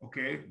say,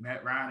 okay,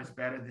 Matt Ryan is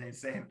better than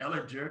Sam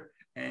Ellinger,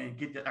 and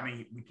get the.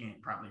 We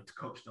can't probably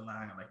coach the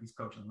line like he's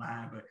coaching the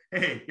line, but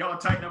hey, y'all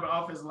tighten up the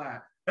offensive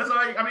line. That's all.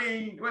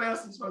 What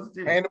else are you supposed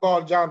to do? Hand the ball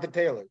to Jonathan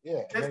Taylor.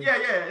 Yeah.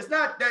 It's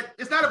not that.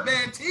 It's not a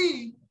bad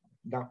team.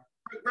 No.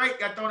 Frank Wright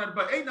got thrown out,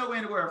 but ain't no way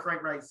in the world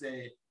Frank Wright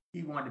said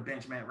he wanted to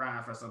bench Matt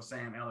Ryan for some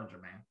Sam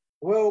Ellinger, man.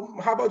 Well,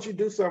 how about you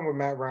do something with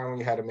Matt Ryan when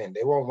you had him in?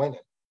 They weren't winning.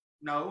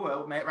 No,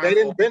 well, Matt Ryan. They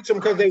didn't bench him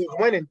because they was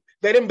winning.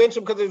 They didn't bench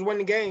him because they was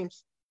winning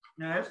games.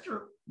 No, that's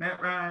true.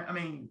 Matt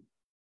Ryan,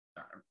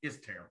 it's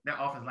terrible. That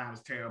offensive line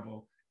was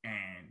terrible,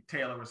 and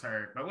Taylor was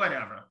hurt, but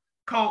whatever.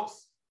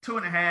 Colts,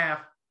 2.5.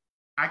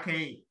 I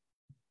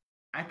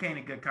can't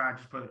in good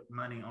conscience put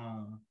money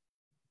on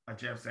a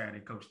Jeff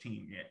Saturday coach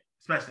team yet,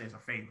 especially as a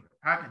favorite.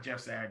 How can Jeff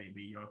Saturday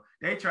be?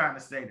 They trying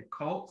to say the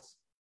Colts,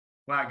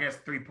 well, I guess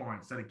 3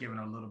 points instead of giving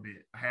a little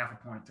bit, a half a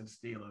point to the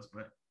Steelers,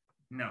 but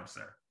no,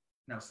 sir.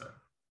 No, sir.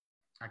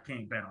 I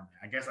can't bet on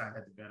that. I guess I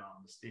had to bet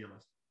on the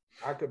Steelers.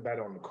 I could bet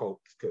on the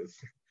Colts because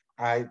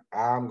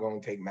I'm going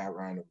to take Matt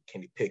Ryan over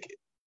Kenny Pickett.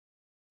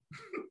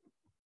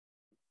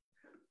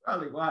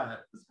 Probably wise.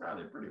 It's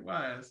probably pretty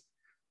wise.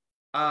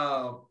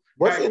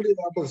 What's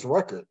Indianapolis'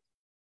 record?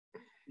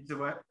 You said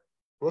what?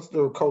 What's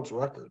the Colts'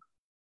 record?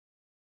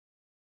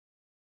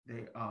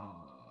 They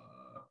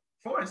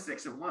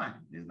 4-6-1.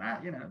 It's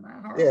not,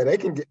 not hard. Yeah, they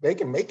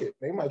can make it.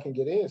 They might can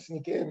get in,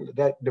 sneak in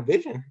that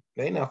division.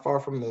 They not far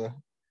from the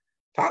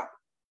top.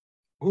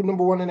 Who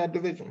number one in that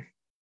division?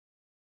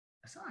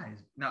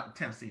 No,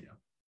 Tennessee though.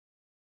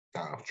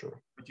 Oh, true.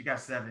 But you got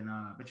 7.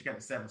 But you got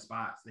the 7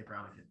 spots. They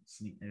probably could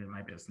sneak. They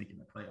might be able to sneak in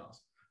the playoffs.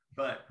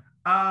 But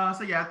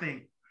so yeah, I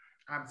think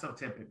I'm so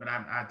tempted, but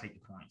I take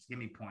the points. Give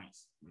me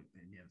points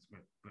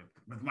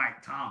with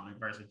Mike Tomlin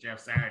versus Jeff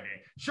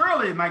Saturday.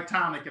 Surely Mike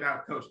Tomlin could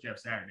outcoach Jeff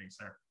Saturday,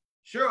 sir.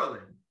 Surely.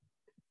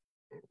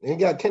 You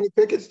got Kenny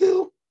Pickett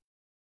still?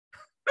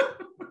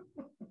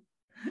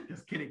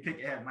 Because Kenny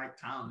Pickett had Mike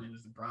Tomlin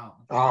is the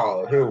problem.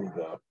 Oh, here we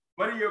go.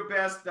 What are your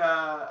best? You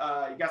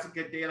got some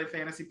good daily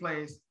fantasy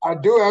plays? I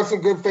do have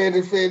some good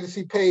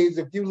fantasy plays.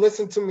 If you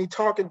listen to me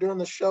talking during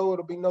the show,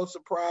 it'll be no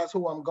surprise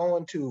who I'm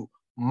going to.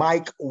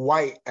 Mike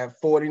White at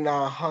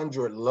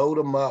 4,900. Load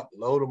him up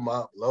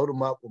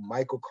with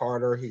Michael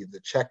Carter. He's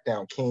the check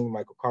down king.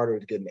 Michael Carter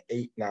is getting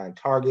 8-9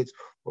 targets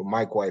with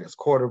Mike White as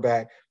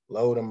quarterback.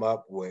 Load him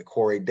up with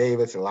Corey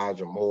Davis,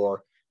 Elijah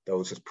Moore.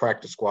 Those his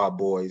practice squad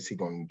boys. He's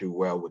going to do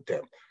well with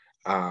them.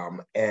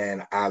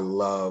 And I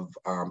love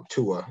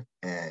Tua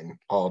and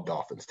all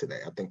Dolphins today.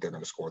 I think they're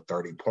going to score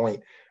 30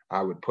 points.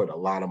 I would put a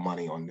lot of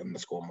money on them to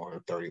score more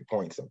than 30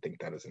 points. I think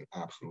that is an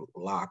absolute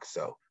lock.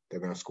 So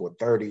they're going to score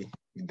 30.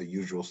 The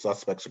usual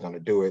suspects are going to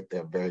do it.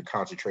 They're very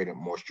concentrated.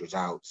 Moisture's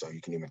out. So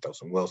you can even throw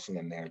some Wilson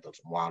in there, throw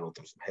some Waddle,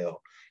 throw some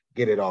Hill,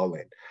 get it all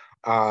in.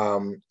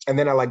 And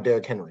then I like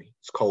Derrick Henry.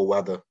 It's cold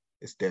weather.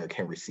 It's Derrick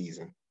Henry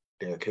season.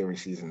 Derrick Henry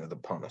season is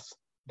upon us.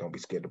 Don't be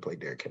scared to play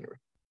Derrick Henry.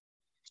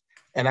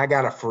 And I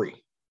got a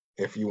free,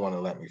 if you want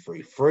to let me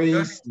free. Free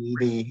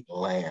CeeDee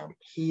Lamb.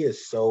 He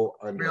is so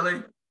under.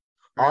 Really?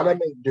 All that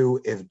may do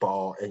is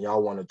ball, and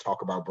y'all want to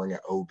talk about bringing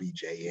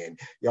OBJ in.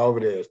 Y'all over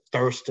there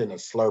thirsting and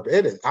slurping.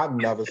 It is. I've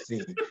never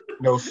seen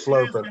no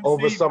slurping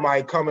over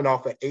somebody coming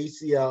off an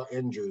ACL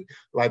injury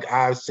like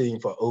I've seen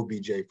for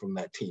OBJ from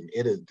that team.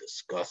 It is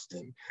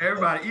disgusting.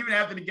 Everybody, even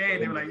after the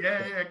game, they were like,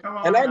 yeah, come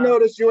on. And I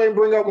noticed you ain't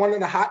bring up one of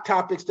the hot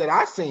topics that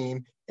I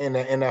seen in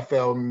the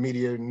NFL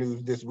media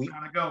news this week.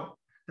 Time to go.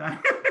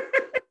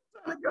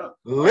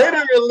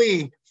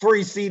 Literally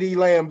free CeeDee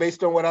Lamb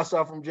based on what I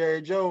saw from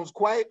Jerry Jones.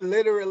 Quite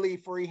literally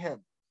free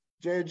him.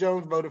 Jerry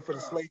Jones voted for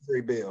the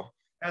slavery bill.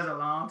 That was a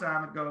long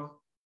time ago.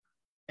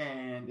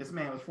 And this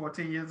man was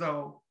 14 years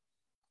old.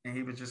 And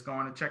he was just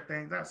going to check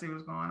things out, see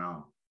what's going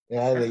on.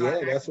 That's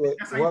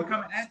how you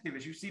become an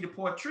activist. You see the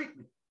poor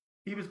treatment.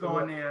 He was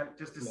going there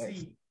just to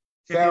see.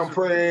 Sound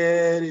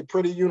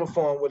pretty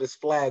uniform with his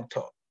flag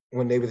talk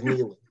when they was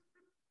kneeling.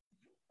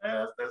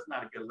 That's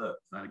not a good look.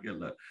 It's not a good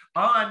look.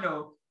 All I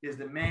know is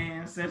the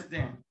man, since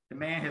then, the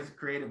man has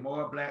created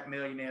more black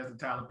millionaires than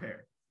Tyler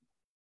Perry.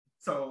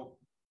 So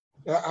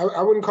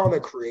I wouldn't call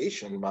that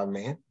creation, my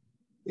man.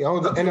 You know,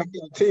 the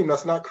NFL team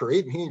that's not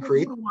creating. He ain't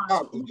creating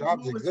jobs. The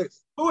jobs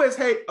exist. Who has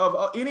hate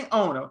of any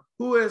owner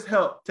who has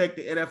helped take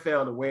the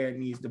NFL to where it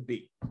needs to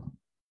be?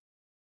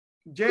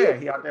 Jerry,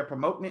 he out there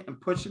promoting it and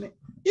pushing it.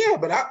 Yeah,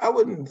 but I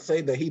wouldn't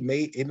say that he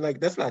made it. Like,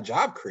 that's not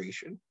job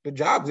creation. The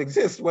jobs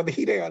exist whether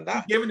he there or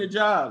not. He's giving the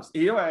jobs.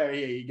 He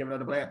giving it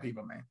to black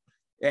people, man.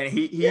 And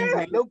he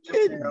no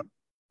kidding.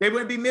 They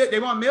wouldn't be they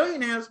want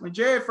millionaires. When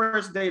Jerry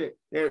first dated,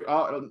 they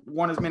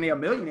want as many of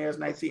millionaires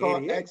in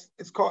 1988.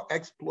 It's called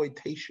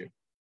exploitation.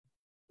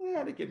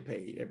 Yeah, they're getting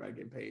paid. Everybody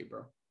getting paid,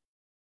 bro.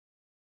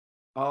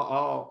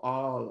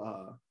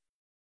 All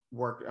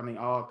work. I mean,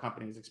 all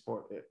companies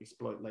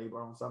exploit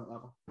labor on some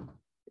level.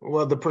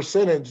 Well, the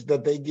percentage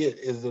that they get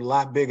is a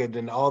lot bigger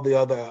than all the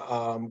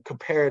other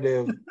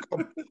comparative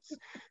companies.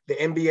 The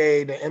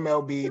NBA, the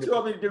MLB. What you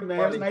want me to do, man?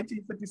 It's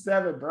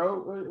 1957, bro.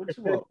 What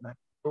you want, man?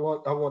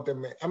 I want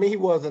them. I mean, he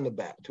was in the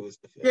back to his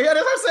defense. Yeah,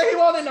 that's what I'm saying. He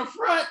wasn't in the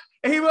front,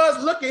 and he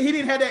was looking. He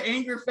didn't have that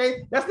angry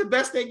face. That's the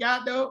best they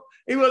got, though.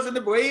 He was in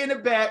the way in the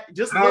back.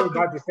 Just I was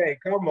about to say,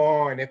 come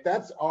on. If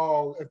that's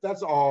all,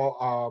 that's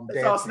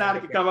all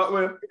Snyder can come up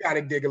with. We got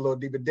to dig a little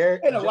deeper.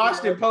 Derek, and the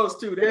Washington Post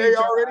too. They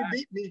already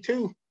beat me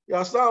too.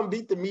 Y'all saw him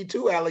beat the Me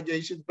Too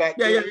allegations back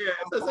then. Yeah.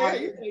 So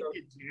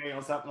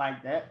or something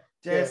like that.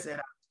 Jess said,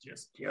 I was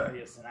just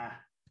curious, and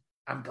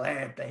I'm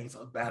glad things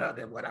are better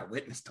than what I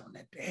witnessed on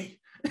that day.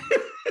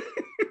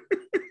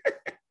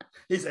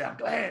 He said, I'm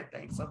glad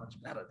things are so much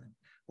better than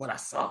what I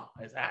saw.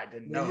 I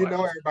didn't know. You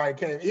know, everybody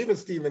came. Even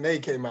Stephen A.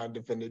 came out and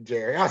defended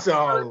Jerry. I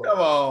saw. Come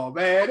on,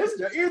 man.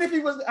 Even if he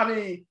was, I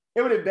mean,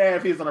 it would have been bad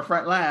if he was on the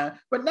front line.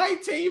 But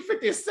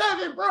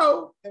 1957,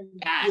 bro. In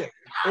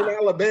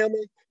Alabama,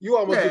 you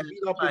almost get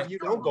beat up if you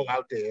don't go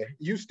out there.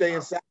 You stay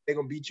inside, they're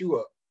gonna beat you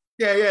up.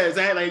 Yeah,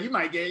 exactly. You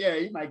might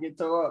get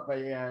tore up. But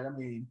yeah, I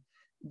mean,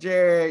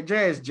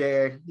 Jerry's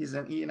Jerry. He's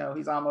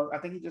almost. I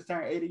think he just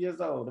turned 80 years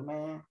old.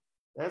 Man,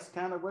 that's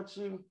kind of what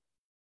you.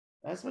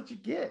 That's what you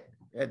get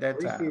at that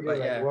Free time. CD, But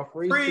like, yeah, well,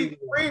 free free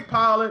CD.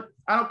 Pollard.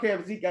 I don't care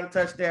if Zeke got a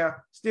touchdown.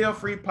 Still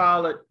free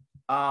Pollard.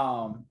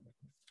 I'm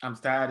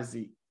tired of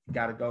Zeke.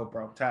 Got to go,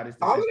 bro. I'm tired of this.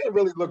 Pollard didn't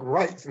really look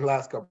right in the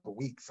last couple of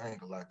weeks. I ain't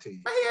gonna lie to you.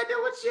 But he had to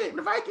do with shit.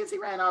 The Vikings, he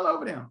ran all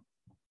over them.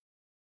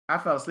 I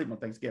fell asleep on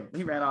Thanksgiving.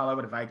 He ran all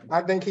over the Vikings.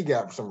 I think he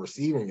got some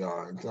receiving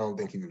yards. I don't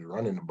think he was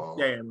running the ball.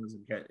 Yeah,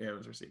 it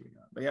was receiving.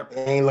 But yep.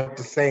 It ain't look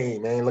the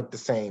same. It ain't look the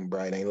same,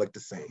 bro. It ain't look the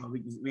same.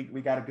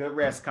 We got a good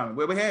rest coming.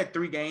 Well, we had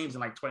 3 games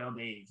in like 12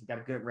 days. We got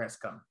a good rest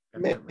coming.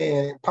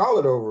 Man,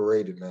 Pollard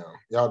overrated now.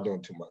 Y'all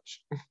doing too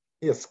much.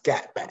 He a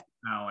scat back.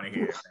 I don't want to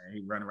hear it, man.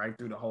 He running right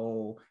through the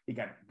hole. He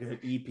got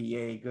good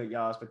EPA, good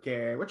yards per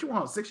carry. What you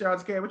want? 6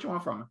 yards per carry? What you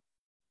want from him?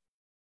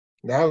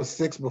 That was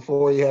 6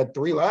 before he had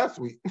 3 last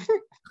week.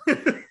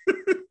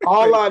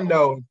 All I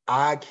know is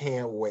I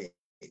can't wait.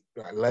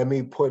 Let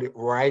me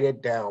write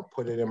it down,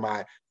 put it in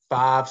my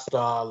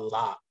 5-star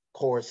lock,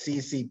 core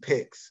CC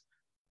picks.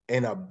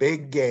 In a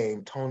big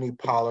game, Tony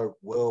Pollard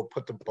will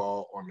put the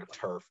ball on the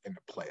turf in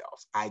the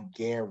playoffs. I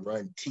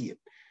guarantee it.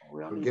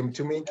 Don't give him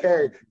too many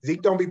carries.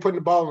 Zeke don't be putting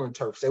the ball on the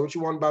turf. Say what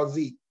you want about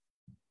Zeke.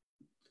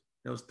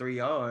 Those 3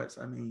 yards.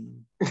 I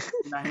mean,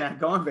 not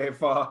going very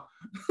far.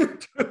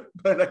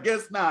 But I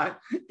guess not.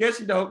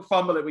 Guess you don't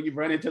fumble it when you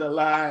run into the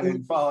line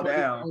and fall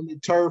down. On the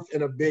turf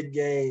in a big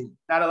game.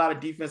 Not a lot of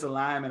defensive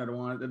linemen are the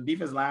ones. The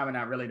defensive linemen are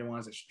not really the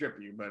ones that strip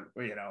you, but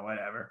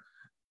whatever.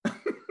 All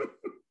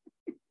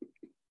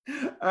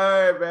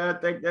right, man. I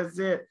think that's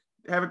it.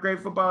 Have a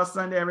great football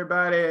Sunday,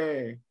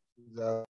 everybody.